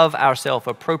fail to love ourselves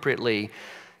appropriately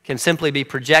can simply be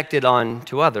projected on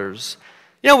to others.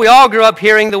 You know, we all grew up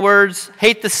hearing the words,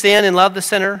 hate the sin and love the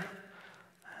sinner.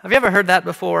 Have you ever heard that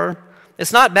before?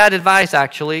 It's not bad advice,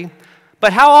 actually.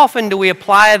 But how often do we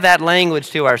apply that language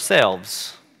to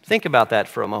ourselves? Think about that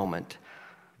for a moment.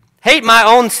 Hate my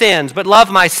own sins, but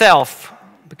love myself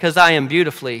because I am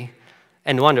beautifully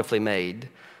and wonderfully made.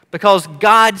 Because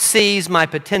God sees my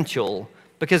potential.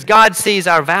 Because God sees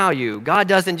our value. God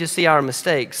doesn't just see our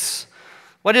mistakes.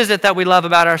 What is it that we love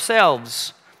about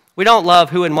ourselves? We don't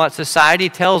love who and what society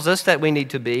tells us that we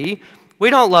need to be. We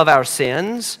don't love our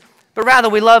sins. But rather,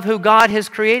 we love who God has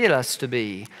created us to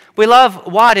be. We love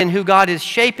what and who God is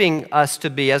shaping us to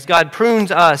be as God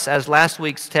prunes us, as last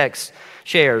week's text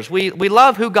shares. We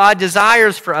love who God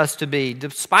desires for us to be,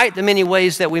 despite the many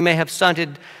ways that we may have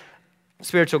stunted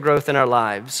spiritual growth in our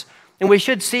lives. And we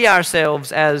should see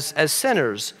ourselves as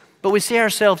sinners, but we see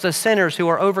ourselves as sinners who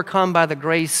are overcome by the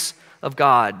grace of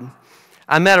God.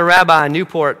 I met a rabbi in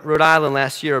Newport, Rhode Island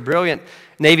last year, a brilliant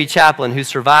Navy chaplain who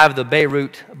survived the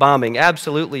Beirut bombing.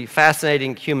 Absolutely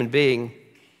fascinating human being,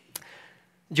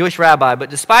 Jewish rabbi. But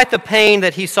despite the pain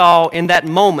that he saw in that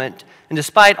moment, and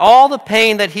despite all the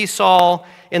pain that he saw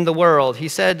in the world, he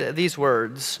said these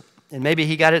words, and maybe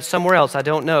he got it somewhere else, I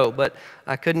don't know, but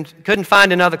I couldn't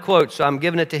find another quote, so I'm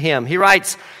giving it to him. He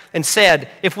writes and said,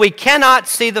 if we cannot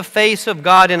see the face of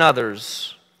God in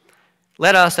others,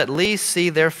 let us at least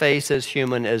see their face as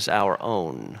human as our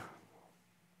own.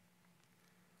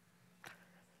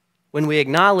 When we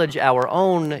acknowledge our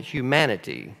own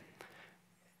humanity,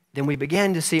 then we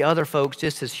begin to see other folks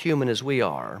just as human as we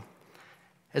are,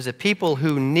 as a people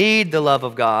who need the love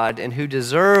of God and who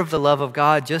deserve the love of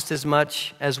God just as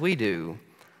much as we do.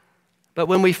 But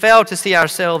when we fail to see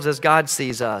ourselves as God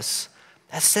sees us,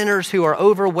 as sinners who are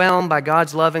overwhelmed by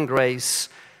God's love and grace,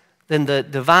 then the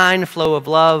divine flow of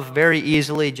love very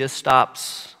easily just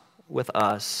stops with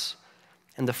us.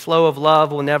 And the flow of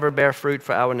love will never bear fruit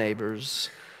for our neighbors.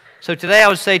 So today I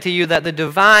would say to you that the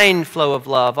divine flow of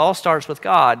love all starts with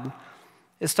God.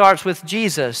 It starts with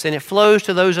Jesus, and it flows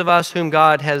to those of us whom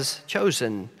God has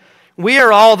chosen. We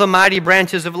are all the mighty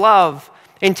branches of love,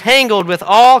 entangled with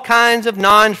all kinds of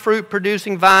non-fruit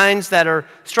producing vines that are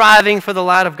striving for the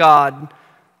light of God.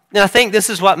 And I think this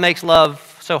is what makes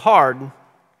love so hard.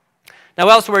 Now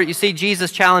elsewhere, you see,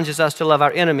 Jesus challenges us to love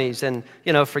our enemies and,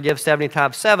 forgive 70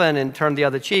 times 7 and turn the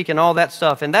other cheek and all that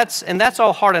stuff. And that's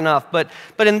all hard enough. But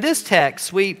in this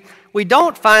text, we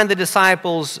don't find the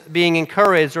disciples being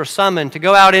encouraged or summoned to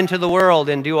go out into the world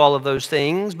and do all of those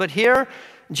things. But here,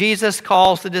 Jesus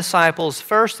calls the disciples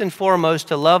first and foremost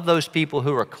to love those people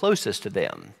who are closest to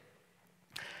them.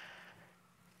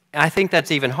 I think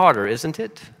that's even harder, isn't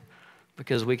it?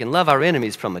 Because we can love our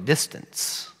enemies from a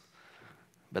distance.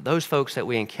 But those folks that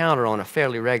we encounter on a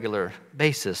fairly regular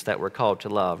basis that we're called to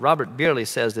love. Robert Beerley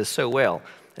says this so well.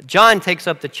 John takes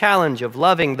up the challenge of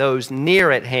loving those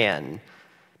near at hand,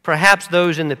 perhaps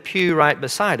those in the pew right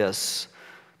beside us,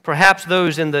 perhaps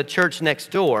those in the church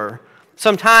next door.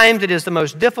 Sometimes it is the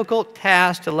most difficult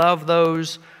task to love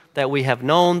those that we have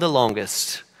known the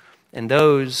longest and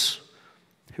those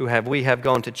who we have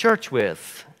gone to church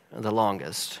with the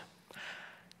longest.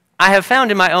 I have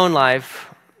found in my own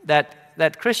life that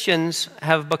Christians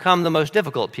have become the most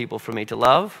difficult people for me to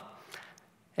love.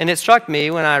 And it struck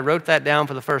me when I wrote that down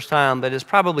for the first time that it's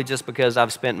probably just because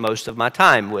I've spent most of my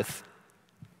time with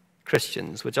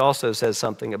Christians, which also says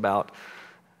something about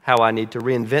how I need to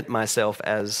reinvent myself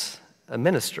as a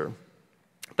minister.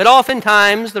 But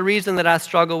oftentimes, the reason that I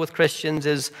struggle with Christians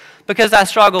is because I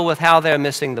struggle with how they're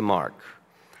missing the mark.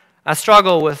 I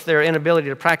struggle with their inability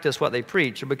to practice what they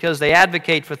preach, or because they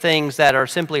advocate for things that are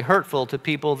simply hurtful to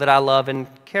people that I love and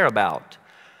care about.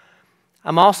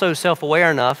 I'm also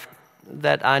self-aware enough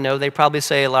that I know they probably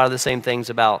say a lot of the same things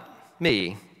about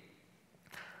me.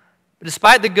 But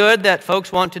despite the good that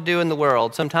folks want to do in the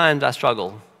world, sometimes I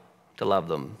struggle to love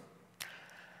them.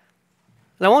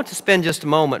 And I want to spend just a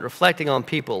moment reflecting on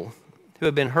people who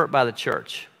have been hurt by the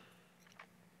church,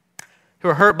 who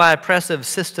are hurt by oppressive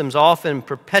systems often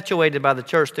perpetuated by the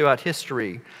church throughout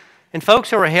history, and folks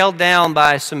who are held down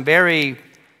by some very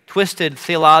twisted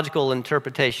theological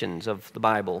interpretations of the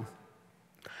Bible.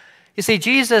 You see,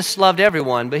 Jesus loved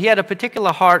everyone, but he had a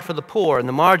particular heart for the poor and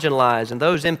the marginalized and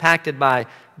those impacted by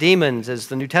demons, as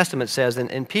the New Testament says,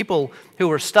 and people who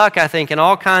were stuck, I think, in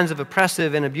all kinds of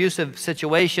oppressive and abusive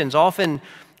situations, often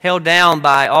held down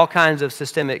by all kinds of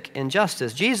systemic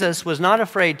injustice. Jesus was not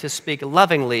afraid to speak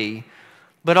lovingly,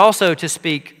 but also to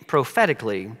speak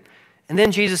prophetically. And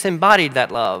then Jesus embodied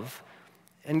that love.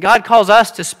 And God calls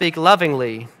us to speak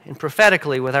lovingly and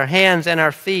prophetically with our hands and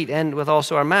our feet and with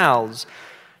also our mouths.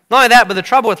 Not only that, but the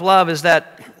trouble with love is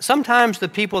that sometimes the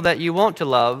people that you want to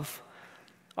love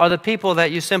are the people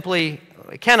that you simply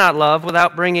cannot love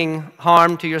without bringing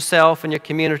harm to yourself and your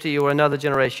community or another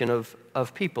generation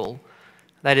of people.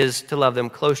 That is, to love them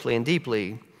closely and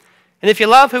deeply. And if you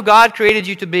love who God created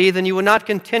you to be, then you will not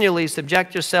continually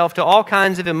subject yourself to all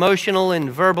kinds of emotional and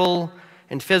verbal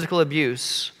and physical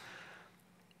abuse.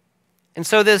 And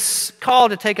so this call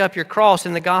to take up your cross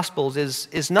in the Gospels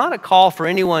is not a call for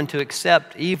anyone to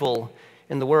accept evil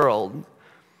in the world.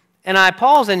 And I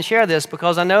pause and share this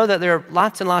because I know that there are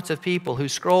lots and lots of people who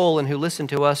scroll and who listen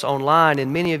to us online,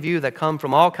 and many of you that come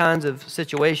from all kinds of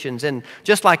situations. And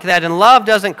just like that, and love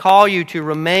doesn't call you to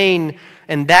remain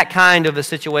in that kind of a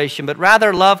situation, but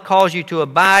rather love calls you to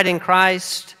abide in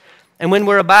Christ. And when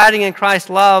we're abiding in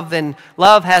Christ's love, then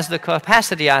love has the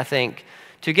capacity, I think,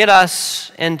 to get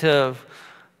us into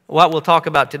what we'll talk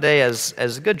about today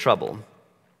as good trouble.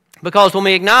 Because when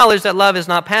we acknowledge that love is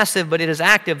not passive, but it is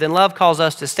active, then love calls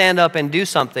us to stand up and do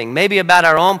something, maybe about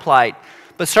our own plight,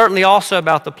 but certainly also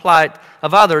about the plight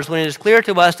of others. When it is clear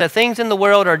to us that things in the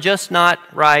world are just not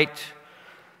right,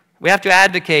 we have to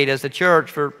advocate as the church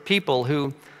for people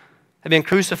who have been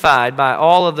crucified by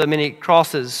all of the many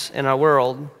crosses in our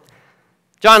world.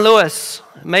 John Lewis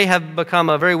may have become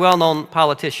a very well-known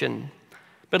politician,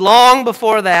 but long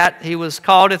before that, he was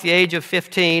called at the age of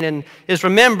 15 and is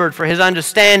remembered for his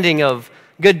understanding of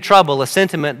good trouble, a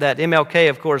sentiment that MLK,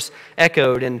 of course,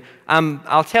 echoed. And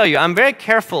I'll tell you, I'm very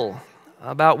careful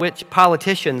about which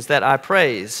politicians that I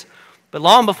praise. But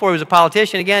long before he was a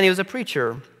politician, again, he was a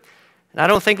preacher. And I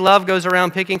don't think love goes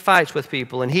around picking fights with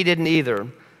people, and he didn't either.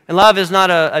 And love is not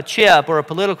a chip or a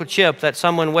political chip that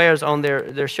someone wears on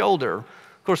their shoulder.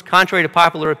 Of course, contrary to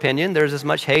popular opinion, there's as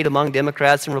much hate among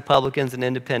Democrats and Republicans and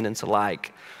independents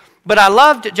alike. But I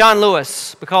loved John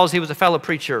Lewis because he was a fellow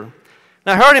preacher. And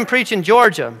I heard him preach in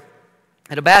Georgia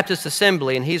at a Baptist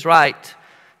assembly, and he's right.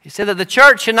 He said that the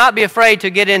church should not be afraid to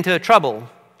get into trouble,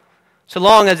 so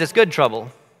long as it's good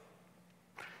trouble.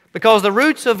 Because the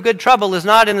roots of good trouble is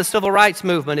not in the civil rights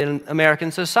movement in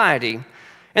American society.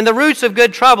 And the roots of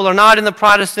good trouble are not in the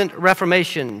Protestant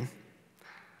Reformation.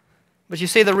 But you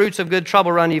see, the roots of good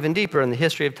trouble run even deeper in the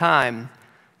history of time,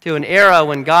 to an era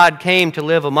when God came to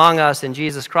live among us in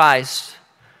Jesus Christ,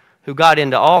 who got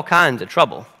into all kinds of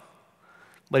trouble.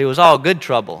 But it was all good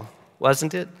trouble,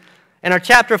 wasn't it? In our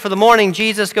chapter for the morning,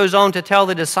 Jesus goes on to tell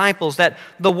the disciples that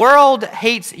the world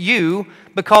hates you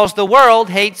because the world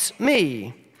hates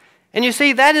me. And you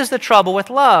see, that is the trouble with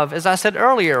love. As I said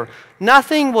earlier,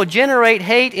 nothing will generate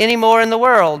hate anymore in the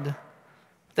world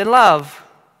than love.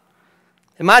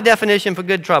 And my definition for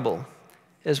good trouble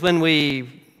is when we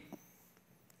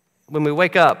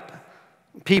wake up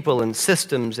people and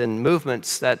systems and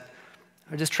movements that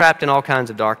are just trapped in all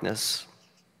kinds of darkness.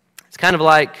 It's kind of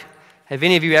like, have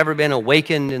any of you ever been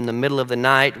awakened in the middle of the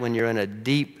night when you're in a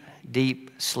deep,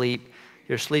 deep sleep?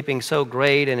 You're sleeping so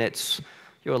great and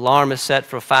your alarm is set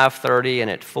for 5:30,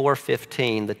 and at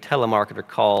 4:15 the telemarketer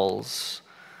calls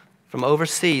from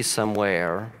overseas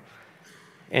somewhere.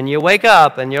 And you wake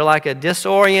up and you're like a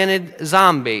disoriented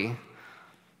zombie.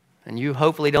 And you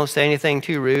hopefully don't say anything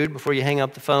too rude before you hang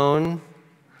up the phone.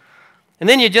 And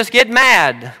then you just get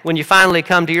mad when you finally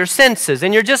come to your senses.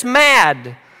 And you're just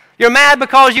mad. You're mad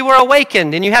because you were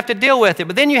awakened and you have to deal with it.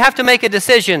 But then you have to make a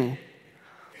decision.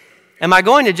 Am I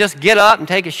going to just get up and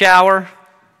take a shower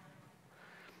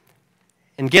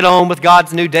and get on with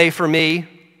God's new day for me?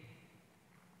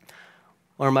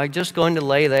 Or am I just going to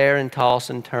lay there and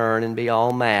toss and turn and be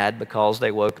all mad because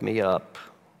they woke me up?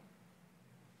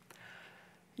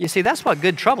 You see, that's what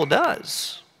good trouble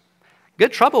does.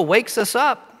 Good trouble wakes us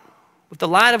up with the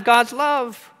light of God's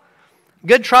love.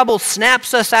 Good trouble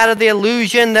snaps us out of the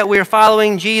illusion that we are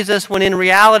following Jesus when in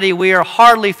reality we are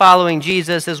hardly following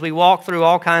Jesus as we walk through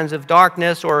all kinds of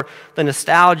darkness or the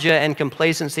nostalgia and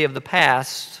complacency of the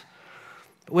past.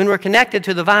 But when we're connected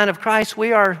to the vine of Christ,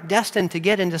 we are destined to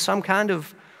get into some kind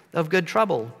of good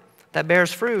trouble that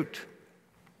bears fruit.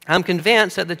 I'm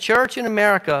convinced that the church in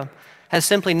America has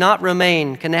simply not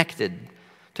remained connected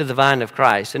to the vine of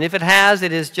Christ. And if it has,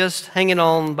 it is just hanging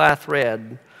on by a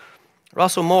thread.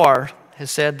 Russell Moore has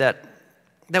said that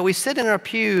we sit in our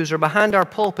pews or behind our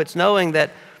pulpits knowing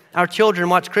that our children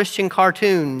watch Christian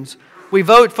cartoons. We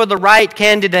vote for the right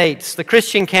candidates, the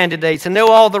Christian candidates, and know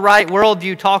all the right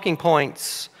worldview talking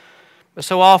points. But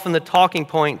so often the talking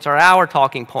points are our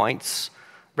talking points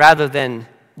rather than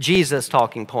Jesus'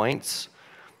 talking points.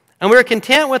 And we're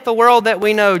content with the world that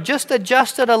we know, just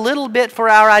adjusted a little bit for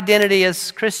our identity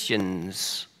as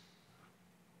Christians.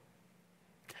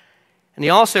 And he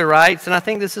also writes, and I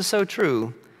think this is so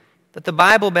true, that the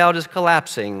Bible Belt is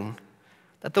collapsing,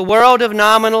 that the world of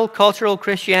nominal cultural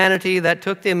Christianity that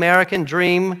took the American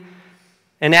dream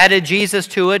and added Jesus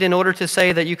to it in order to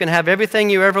say that you can have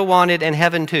everything you ever wanted and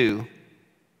heaven too,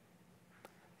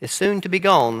 is soon to be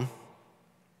gone.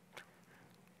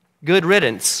 Good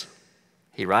riddance,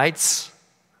 he writes.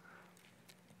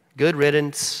 Good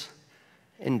riddance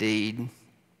indeed.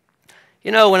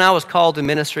 You know, when I was called to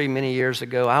ministry many years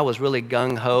ago, I was really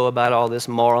gung-ho about all this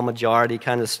moral majority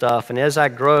kind of stuff. And as I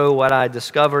grow, what I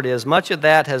discovered is much of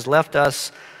that has left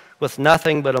us with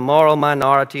nothing but a moral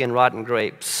minority and rotten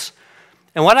grapes.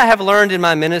 And what I have learned in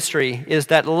my ministry is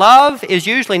that love is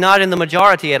usually not in the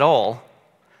majority at all.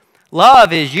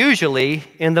 Love is usually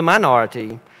in the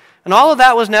minority. And all of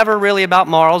that was never really about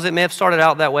morals. It may have started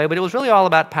out that way, but it was really all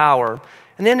about power.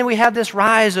 And then we have this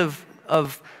rise of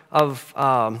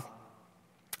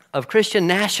Christian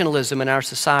nationalism in our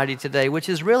society today, which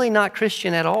is really not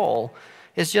Christian at all.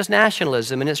 It's just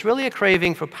nationalism, and it's really a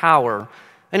craving for power.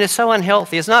 And it's so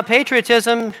unhealthy. It's not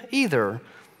patriotism either.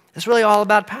 It's really all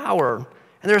about power.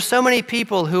 And there are so many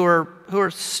people who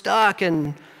are stuck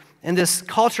in this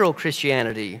cultural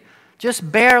Christianity,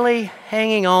 just barely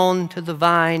hanging on to the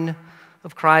vine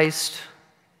of Christ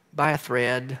by a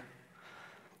thread.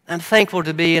 I'm thankful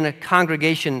to be in a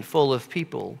congregation full of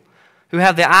people who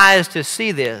have the eyes to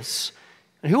see this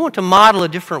and who want to model a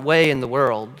different way in the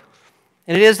world.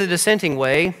 And it is the dissenting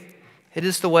way. It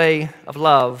is the way of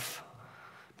love.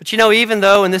 But you know, even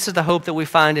though, and this is the hope that we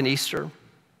find in Easter,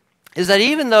 is that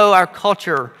even though our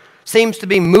culture seems to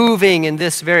be moving in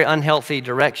this very unhealthy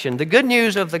direction, the good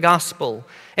news of the gospel,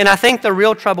 and I think the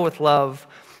real trouble with love,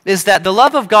 is that the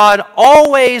love of God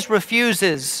always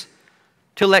refuses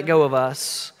to let go of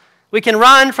us. We can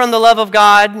run from the love of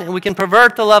God, and we can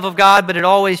pervert the love of God, but it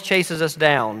always chases us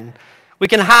down. We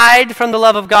can hide from the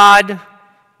love of God,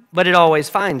 but it always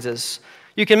finds us.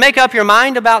 You can make up your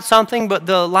mind about something, but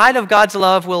the light of God's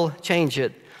love will change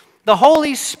it. The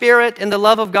Holy Spirit and the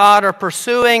love of God are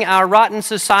pursuing our rotten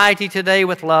society today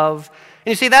with love.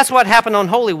 And you see, that's what happened on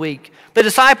Holy Week. The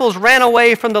disciples ran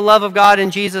away from the love of God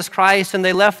in Jesus Christ, and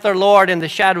they left their Lord in the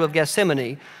shadow of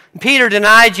Gethsemane. Peter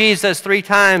denied Jesus 3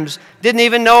 times, didn't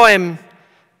even know him.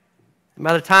 And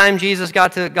by the time Jesus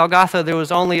got to Golgotha, there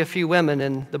was only a few women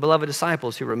and the beloved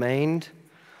disciples who remained.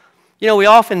 You know, we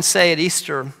often say at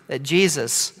Easter that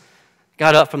Jesus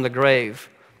got up from the grave.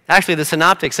 Actually, the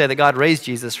synoptics say that God raised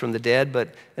Jesus from the dead, but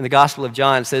in the Gospel of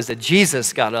John it says that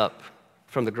Jesus got up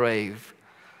from the grave.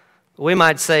 We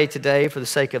might say today, for the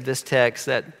sake of this text,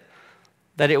 that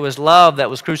it was love that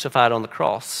was crucified on the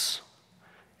cross.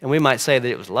 And we might say that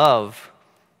it was love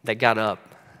that got up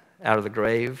out of the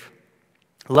grave.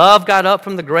 Love got up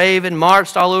from the grave and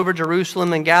marched all over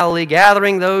Jerusalem and Galilee,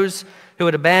 gathering those who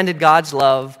had abandoned God's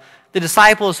love, the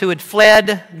disciples who had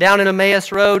fled down an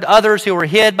Emmaus road, others who were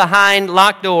hid behind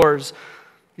locked doors.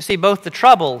 You see, both the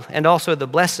trouble and also the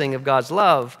blessing of God's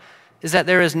love is that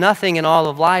there is nothing in all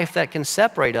of life that can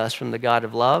separate us from the God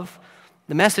of love.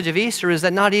 The message of Easter is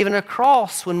that not even a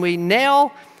cross, when we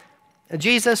nail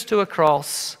Jesus to a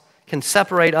cross, can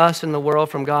separate us in the world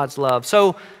from God's love.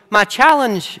 So my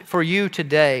challenge for you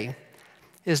today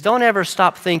is don't ever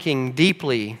stop thinking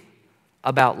deeply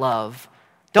about love.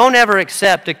 Don't ever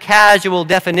accept a casual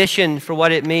definition for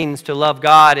what it means to love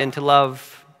God and to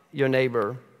love your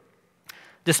neighbor.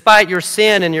 Despite your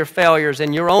sin and your failures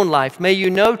in your own life, may you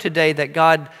know today that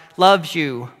God loves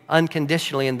you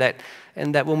unconditionally, and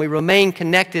that when we remain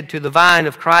connected to the vine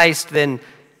of Christ, then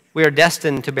we are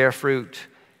destined to bear fruit.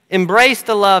 Embrace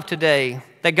the love today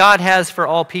that God has for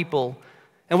all people,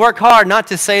 and work hard not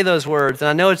to say those words. And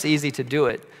I know it's easy to do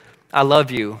it. I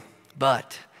love you,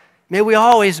 but May we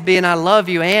always be an I love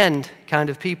you and kind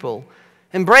of people.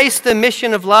 Embrace the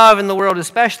mission of love in the world,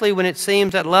 especially when it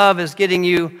seems that love is getting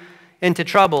you into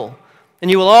trouble. And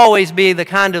you will always be the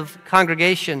kind of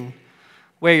congregation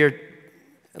where your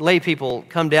lay people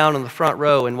come down on the front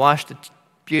row and wash the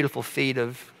beautiful feet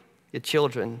of your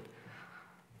children,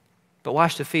 but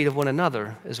wash the feet of one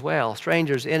another as well,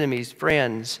 strangers, enemies,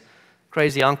 friends,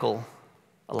 crazy uncle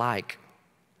alike.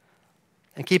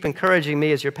 And keep encouraging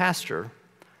me as your pastor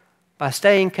by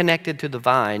staying connected to the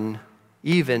vine,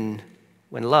 even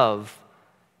when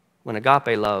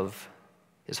agape love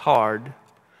is hard.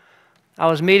 I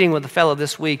was meeting with a fellow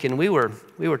this week, and we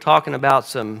were talking about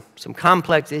some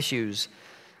complex issues.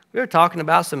 We were talking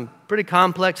about some pretty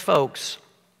complex folks.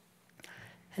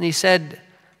 And he said,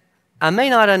 I may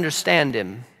not understand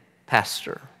him,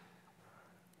 Pastor,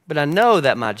 but I know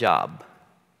that my job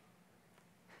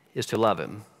is to love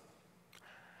him.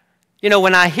 You know,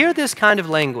 when I hear this kind of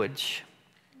language,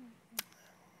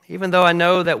 even though I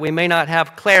know that we may not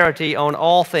have clarity on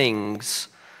all things,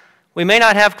 we may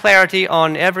not have clarity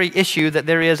on every issue that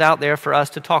there is out there for us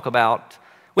to talk about.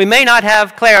 We may not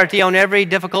have clarity on every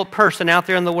difficult person out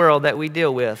there in the world that we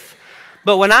deal with.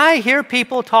 But when I hear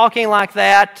people talking like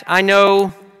that, I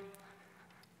know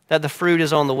that the fruit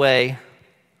is on the way.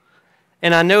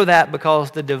 And I know that because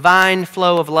the divine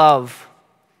flow of love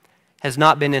has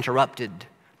not been interrupted.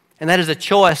 And that is a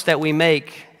choice that we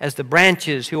make as the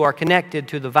branches who are connected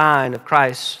to the vine of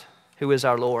Christ, who is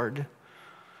our Lord.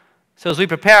 So as we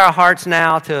prepare our hearts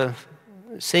now to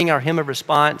sing our hymn of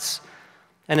response,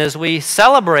 and as we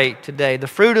celebrate today the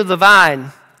fruit of the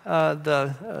vine,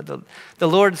 the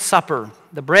Lord's Supper,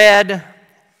 the bread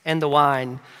and the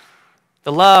wine,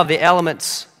 the love, the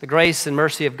elements, the grace and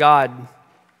mercy of God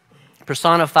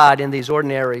personified in these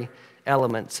ordinary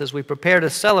elements. As we prepare to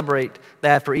celebrate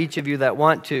that for each of you that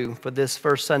want to for this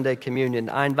first Sunday communion,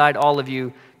 I invite all of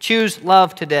you, choose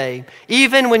love today,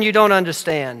 even when you don't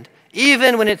understand,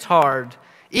 even when it's hard,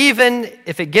 even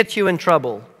if it gets you in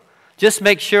trouble. Just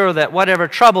make sure that whatever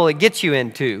trouble it gets you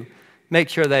into, make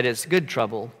sure that it's good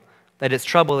trouble, that it's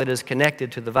trouble that is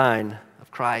connected to the vine of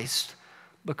Christ.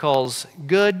 Because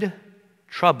good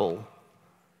trouble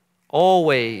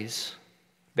always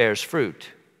bears fruit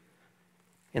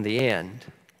in the end.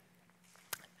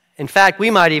 In fact, we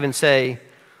might even say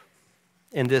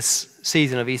in this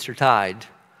season of Eastertide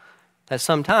that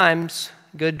sometimes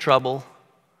good trouble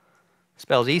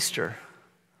spells Easter,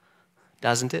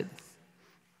 doesn't it?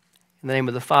 In the name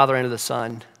of the Father, and of the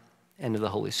Son, and of the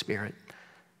Holy Spirit.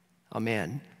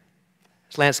 Amen.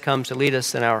 As Lance comes to lead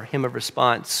us in our hymn of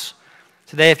response,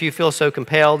 today, if you feel so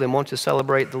compelled and want to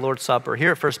celebrate the Lord's Supper,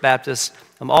 here at First Baptist,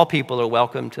 all people are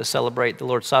welcome to celebrate the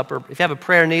Lord's Supper. If you have a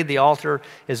prayer need, the altar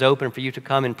is open for you to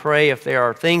come and pray. If there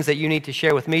are things that you need to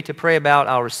share with me to pray about,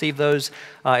 I'll receive those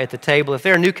at the table. If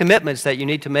there are new commitments that you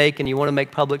need to make and you want to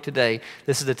make public today,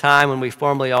 this is the time when we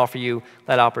formally offer you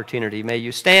that opportunity. May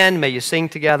you stand, may you sing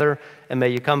together, and may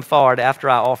you come forward after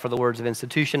I offer the words of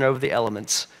institution over the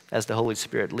elements as the Holy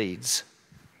Spirit leads.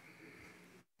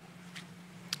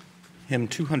 Hymn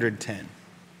 210.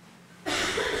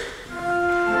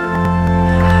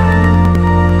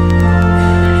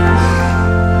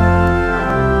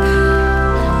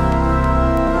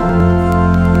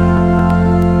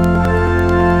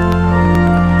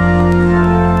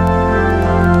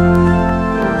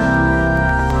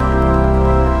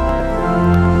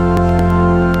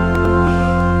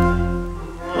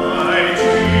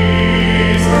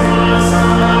 Jesus, I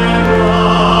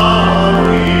love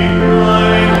thee, I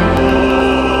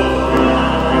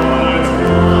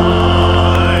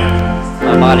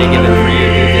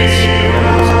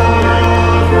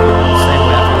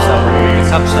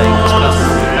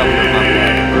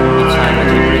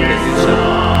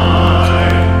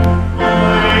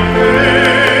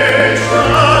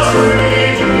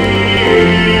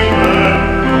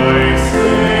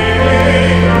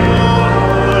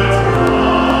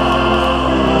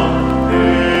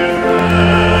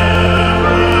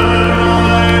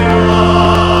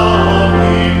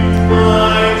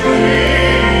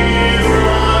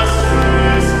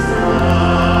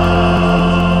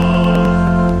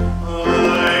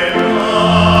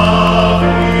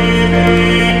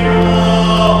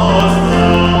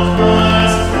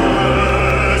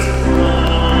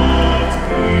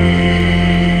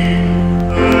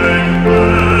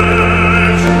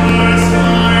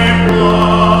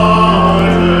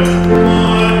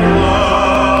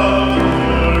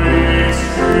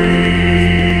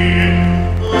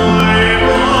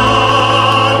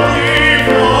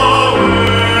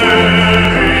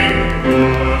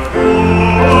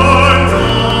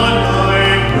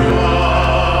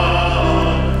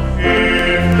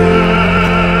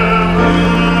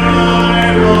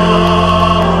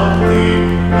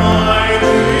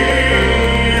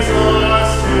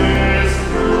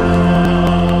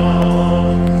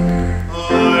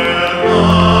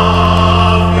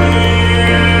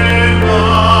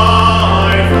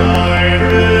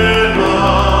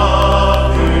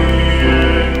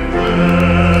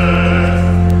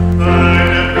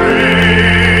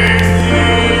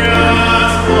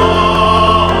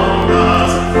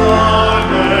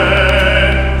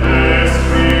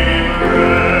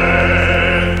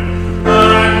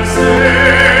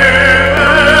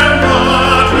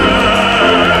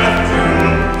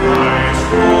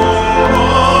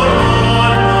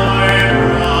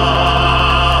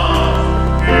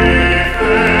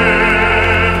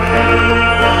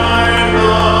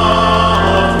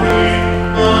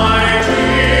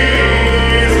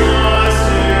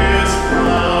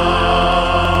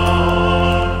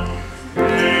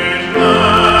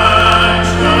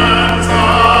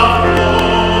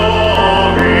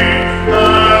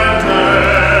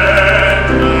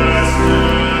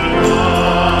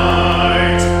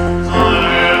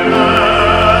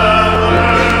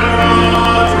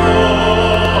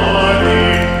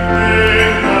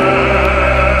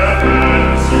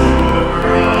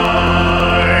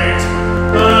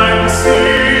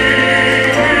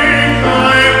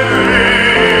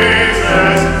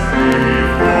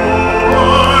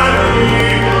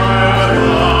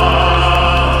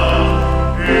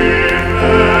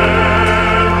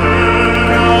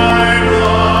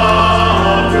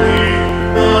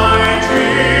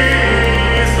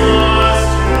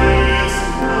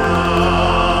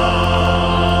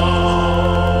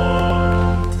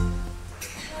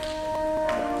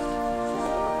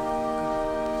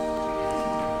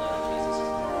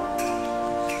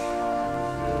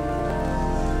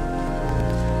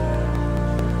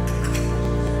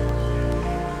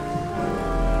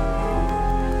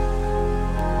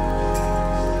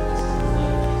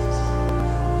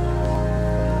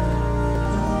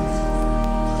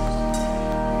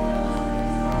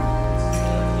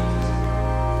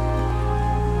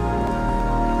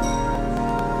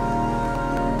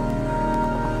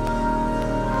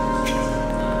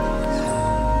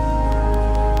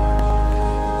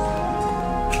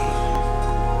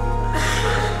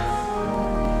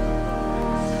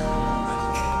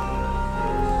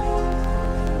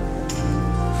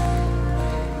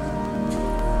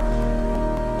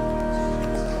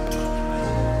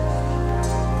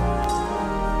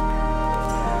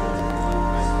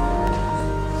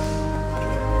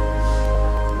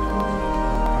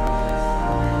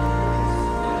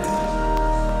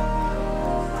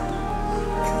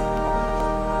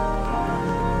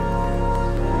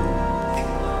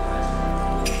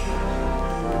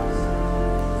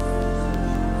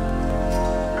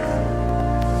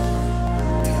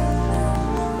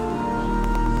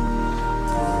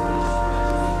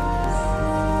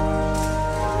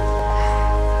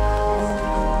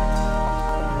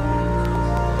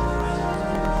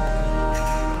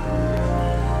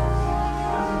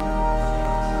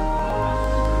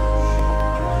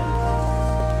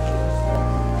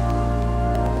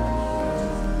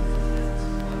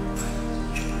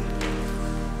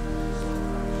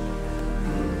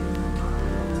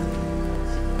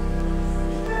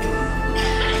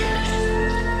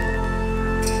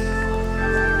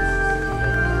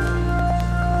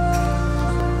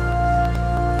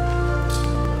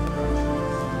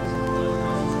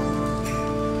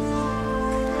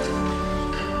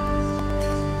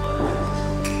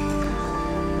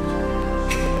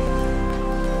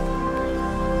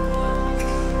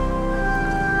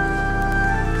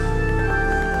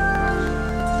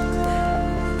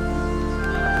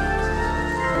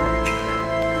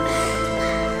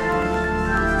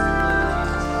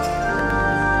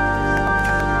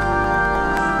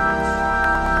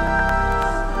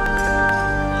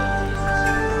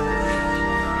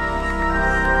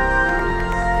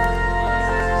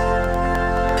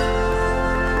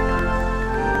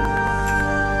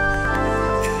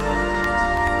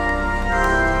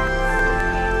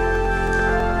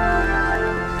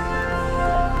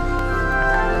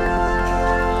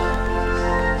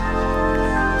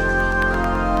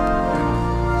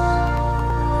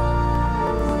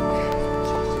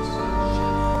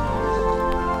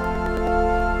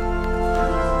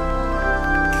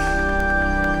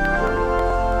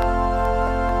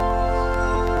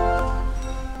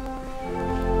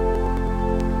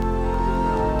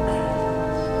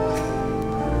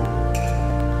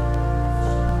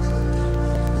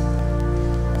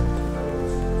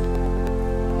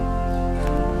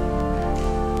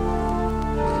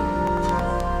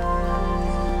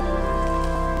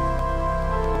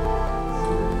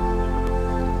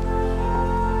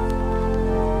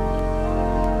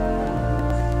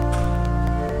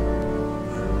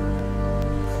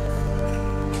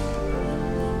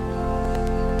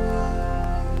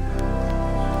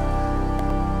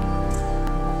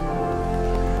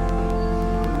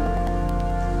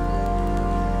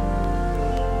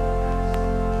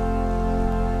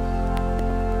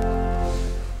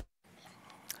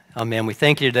Amen. We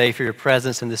thank you today for your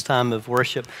presence in this time of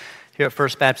worship here at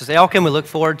First Baptist Elkin. We look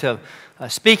forward to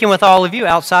speaking with all of you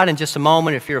outside in just a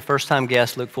moment. If you're a first-time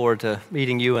guest, look forward to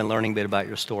meeting you and learning a bit about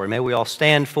your story. May we all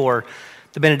stand for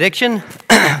the benediction.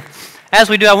 As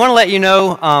we do, I want to let you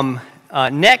know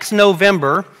next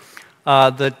November,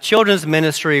 the children's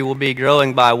ministry will be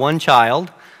growing by one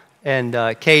child. And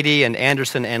Katie and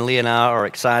Anderson and Lee and I are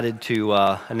excited to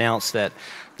announce that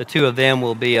the two of them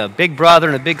will be a big brother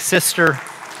and a big sister.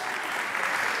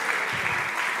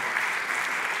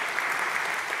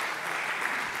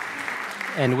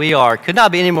 And we could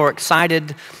not be any more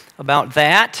excited about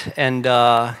that, and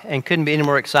couldn't be any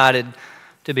more excited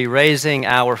to be raising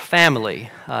our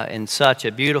family in such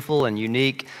a beautiful and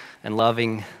unique and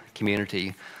loving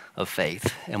community of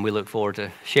faith. And we look forward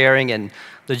to sharing in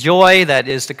the joy that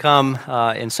is to come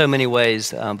in so many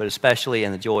ways, but especially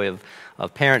in the joy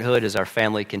of parenthood as our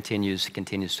family continues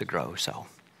to grow. So, all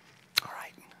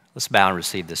right, let's bow and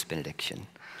receive this benediction.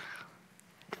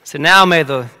 So now may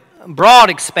the broad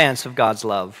expanse of God's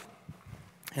love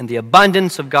and the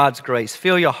abundance of God's grace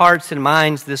fill your hearts and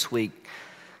minds this week,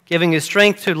 giving you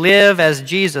strength to live as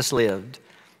Jesus lived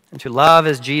and to love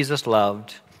as Jesus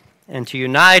loved and to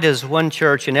unite as one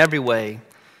church in every way.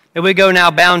 May we go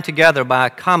now bound together by a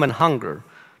common hunger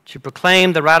to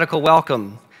proclaim the radical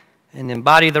welcome and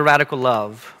embody the radical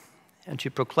love and to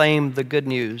proclaim the good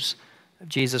news of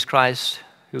Jesus Christ,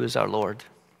 who is our Lord.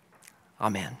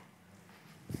 Amen.